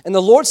this. And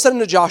the Lord said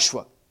unto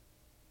Joshua,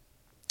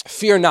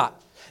 fear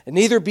not, and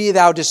neither be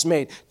thou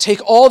dismayed. Take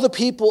all the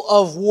people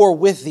of war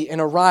with thee,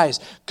 and arise.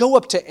 Go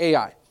up to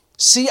Ai.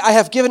 See, I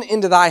have given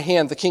into thy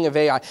hand the king of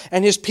Ai,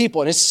 and his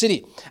people, and his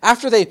city.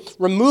 After they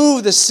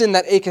remove the sin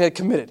that Achan had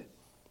committed,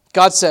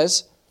 God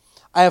says,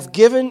 I have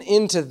given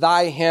into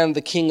thy hand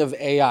the king of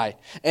Ai,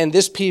 and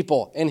this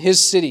people, and his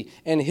city,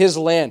 and his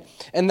land.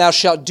 And thou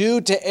shalt do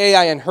to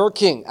Ai and her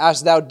king,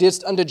 as thou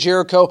didst unto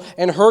Jericho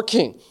and her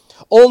king.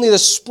 Only the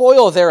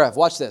spoil thereof,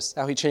 watch this,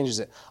 how he changes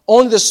it.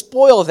 Only the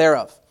spoil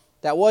thereof,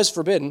 that was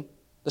forbidden,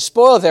 the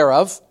spoil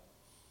thereof,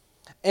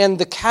 and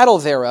the cattle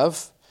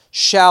thereof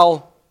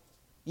shall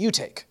you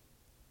take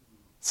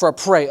for a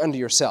prey unto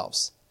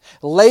yourselves.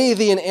 Lay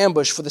thee in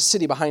ambush for the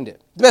city behind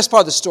it. The best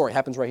part of the story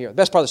happens right here. The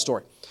best part of the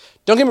story.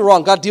 Don't get me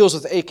wrong, God deals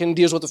with Achan,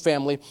 deals with the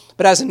family,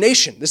 but as a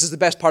nation, this is the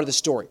best part of the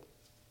story.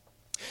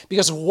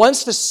 Because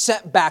once the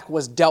setback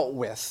was dealt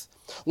with,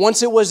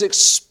 once it was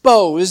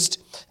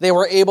exposed, they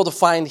were able to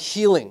find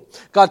healing.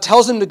 God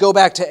tells them to go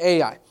back to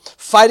Ai.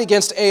 Fight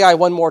against Ai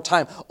one more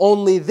time.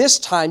 Only this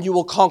time you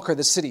will conquer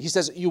the city. He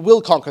says you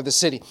will conquer the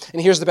city.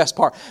 And here's the best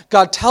part.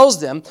 God tells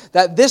them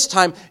that this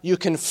time you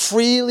can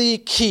freely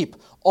keep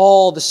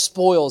all the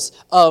spoils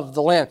of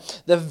the land.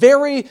 The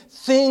very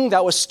thing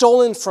that was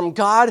stolen from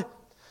God,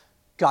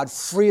 God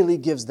freely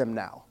gives them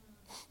now.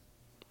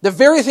 The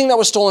very thing that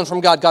was stolen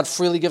from God, God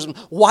freely gives them.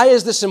 Why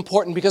is this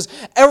important? Because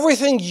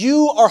everything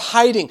you are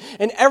hiding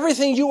and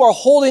everything you are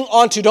holding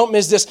on to, don't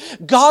miss this,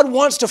 God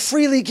wants to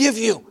freely give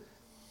you.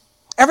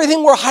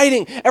 Everything we're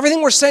hiding,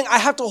 everything we're saying, I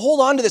have to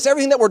hold on to this,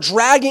 everything that we're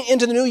dragging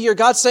into the new year,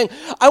 God's saying,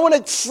 I want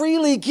to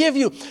freely give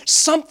you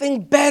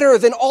something better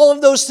than all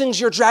of those things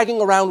you're dragging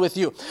around with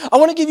you. I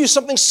want to give you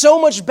something so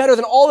much better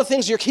than all the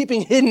things you're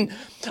keeping hidden.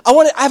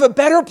 I have a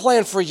better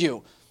plan for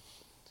you.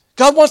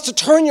 God wants to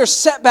turn your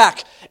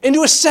setback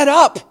into a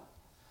setup.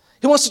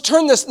 He wants to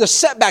turn the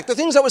setback, the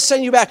things that was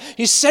setting you back,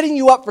 he's setting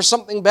you up for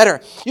something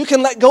better. You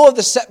can let go of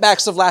the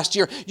setbacks of last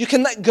year. You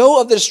can let go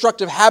of the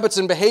destructive habits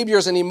and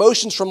behaviors and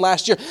emotions from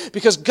last year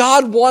because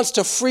God wants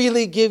to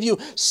freely give you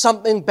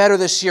something better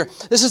this year.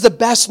 This is the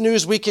best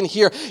news we can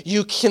hear.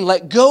 You can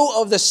let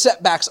go of the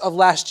setbacks of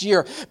last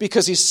year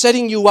because he's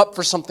setting you up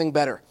for something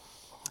better.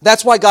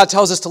 That's why God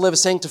tells us to live a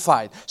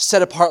sanctified,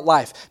 set-apart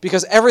life,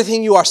 because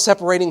everything you are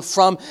separating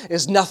from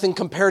is nothing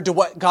compared to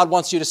what God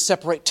wants you to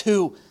separate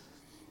to.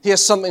 He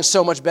has something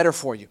so much better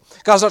for you.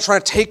 God's not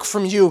trying to take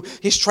from you.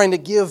 He's trying to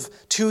give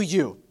to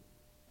you.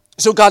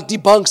 So God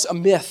debunks a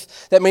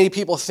myth that many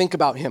people think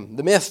about him.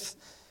 The myth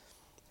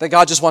that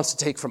God just wants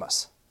to take from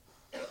us.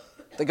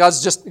 That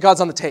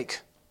God's on the take.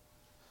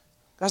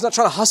 God's not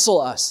trying to hustle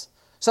us.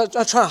 He's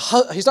not trying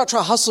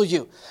to hustle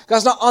you.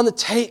 God's not on the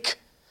take.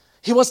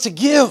 He wants to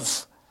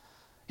give.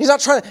 He's not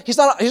trying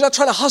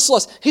to hustle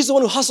us. He's the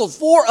one who hustled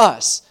for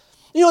us.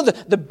 You know,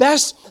 the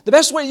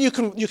best way you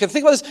can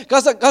think about this,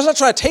 God's not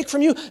trying to take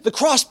from you. The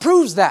cross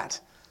proves that.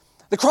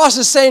 The cross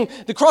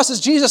is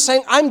Jesus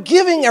saying, I'm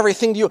giving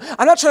everything to you.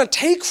 I'm not trying to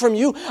take from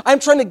you. I'm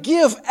trying to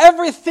give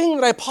everything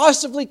that I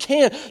possibly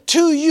can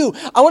to you.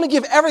 I want to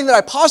give everything that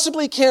I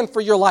possibly can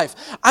for your life.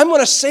 I'm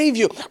going to save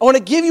you. I want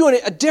to give you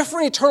a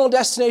different eternal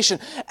destination.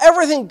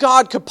 Everything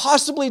God could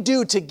possibly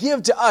do to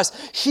give to us,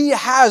 he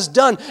has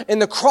done.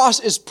 And the cross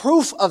is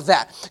proof of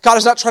that. God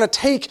is not trying to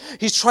take.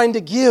 He's trying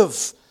to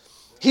give.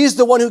 He's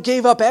the one who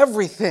gave up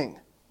everything.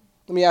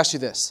 Let me ask you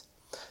this.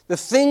 The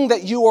thing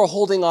that you are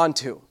holding on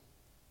to,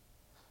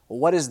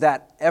 what has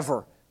that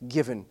ever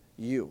given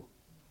you?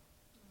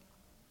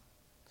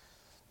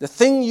 The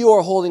thing you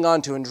are holding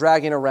on to and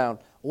dragging around,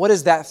 what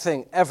has that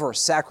thing ever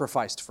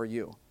sacrificed for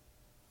you?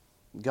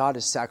 God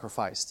has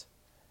sacrificed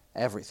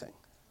everything.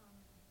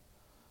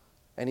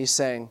 And he's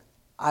saying,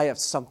 I have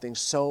something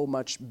so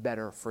much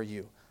better for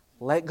you.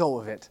 Let go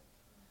of it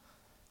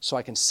so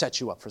I can set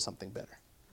you up for something better.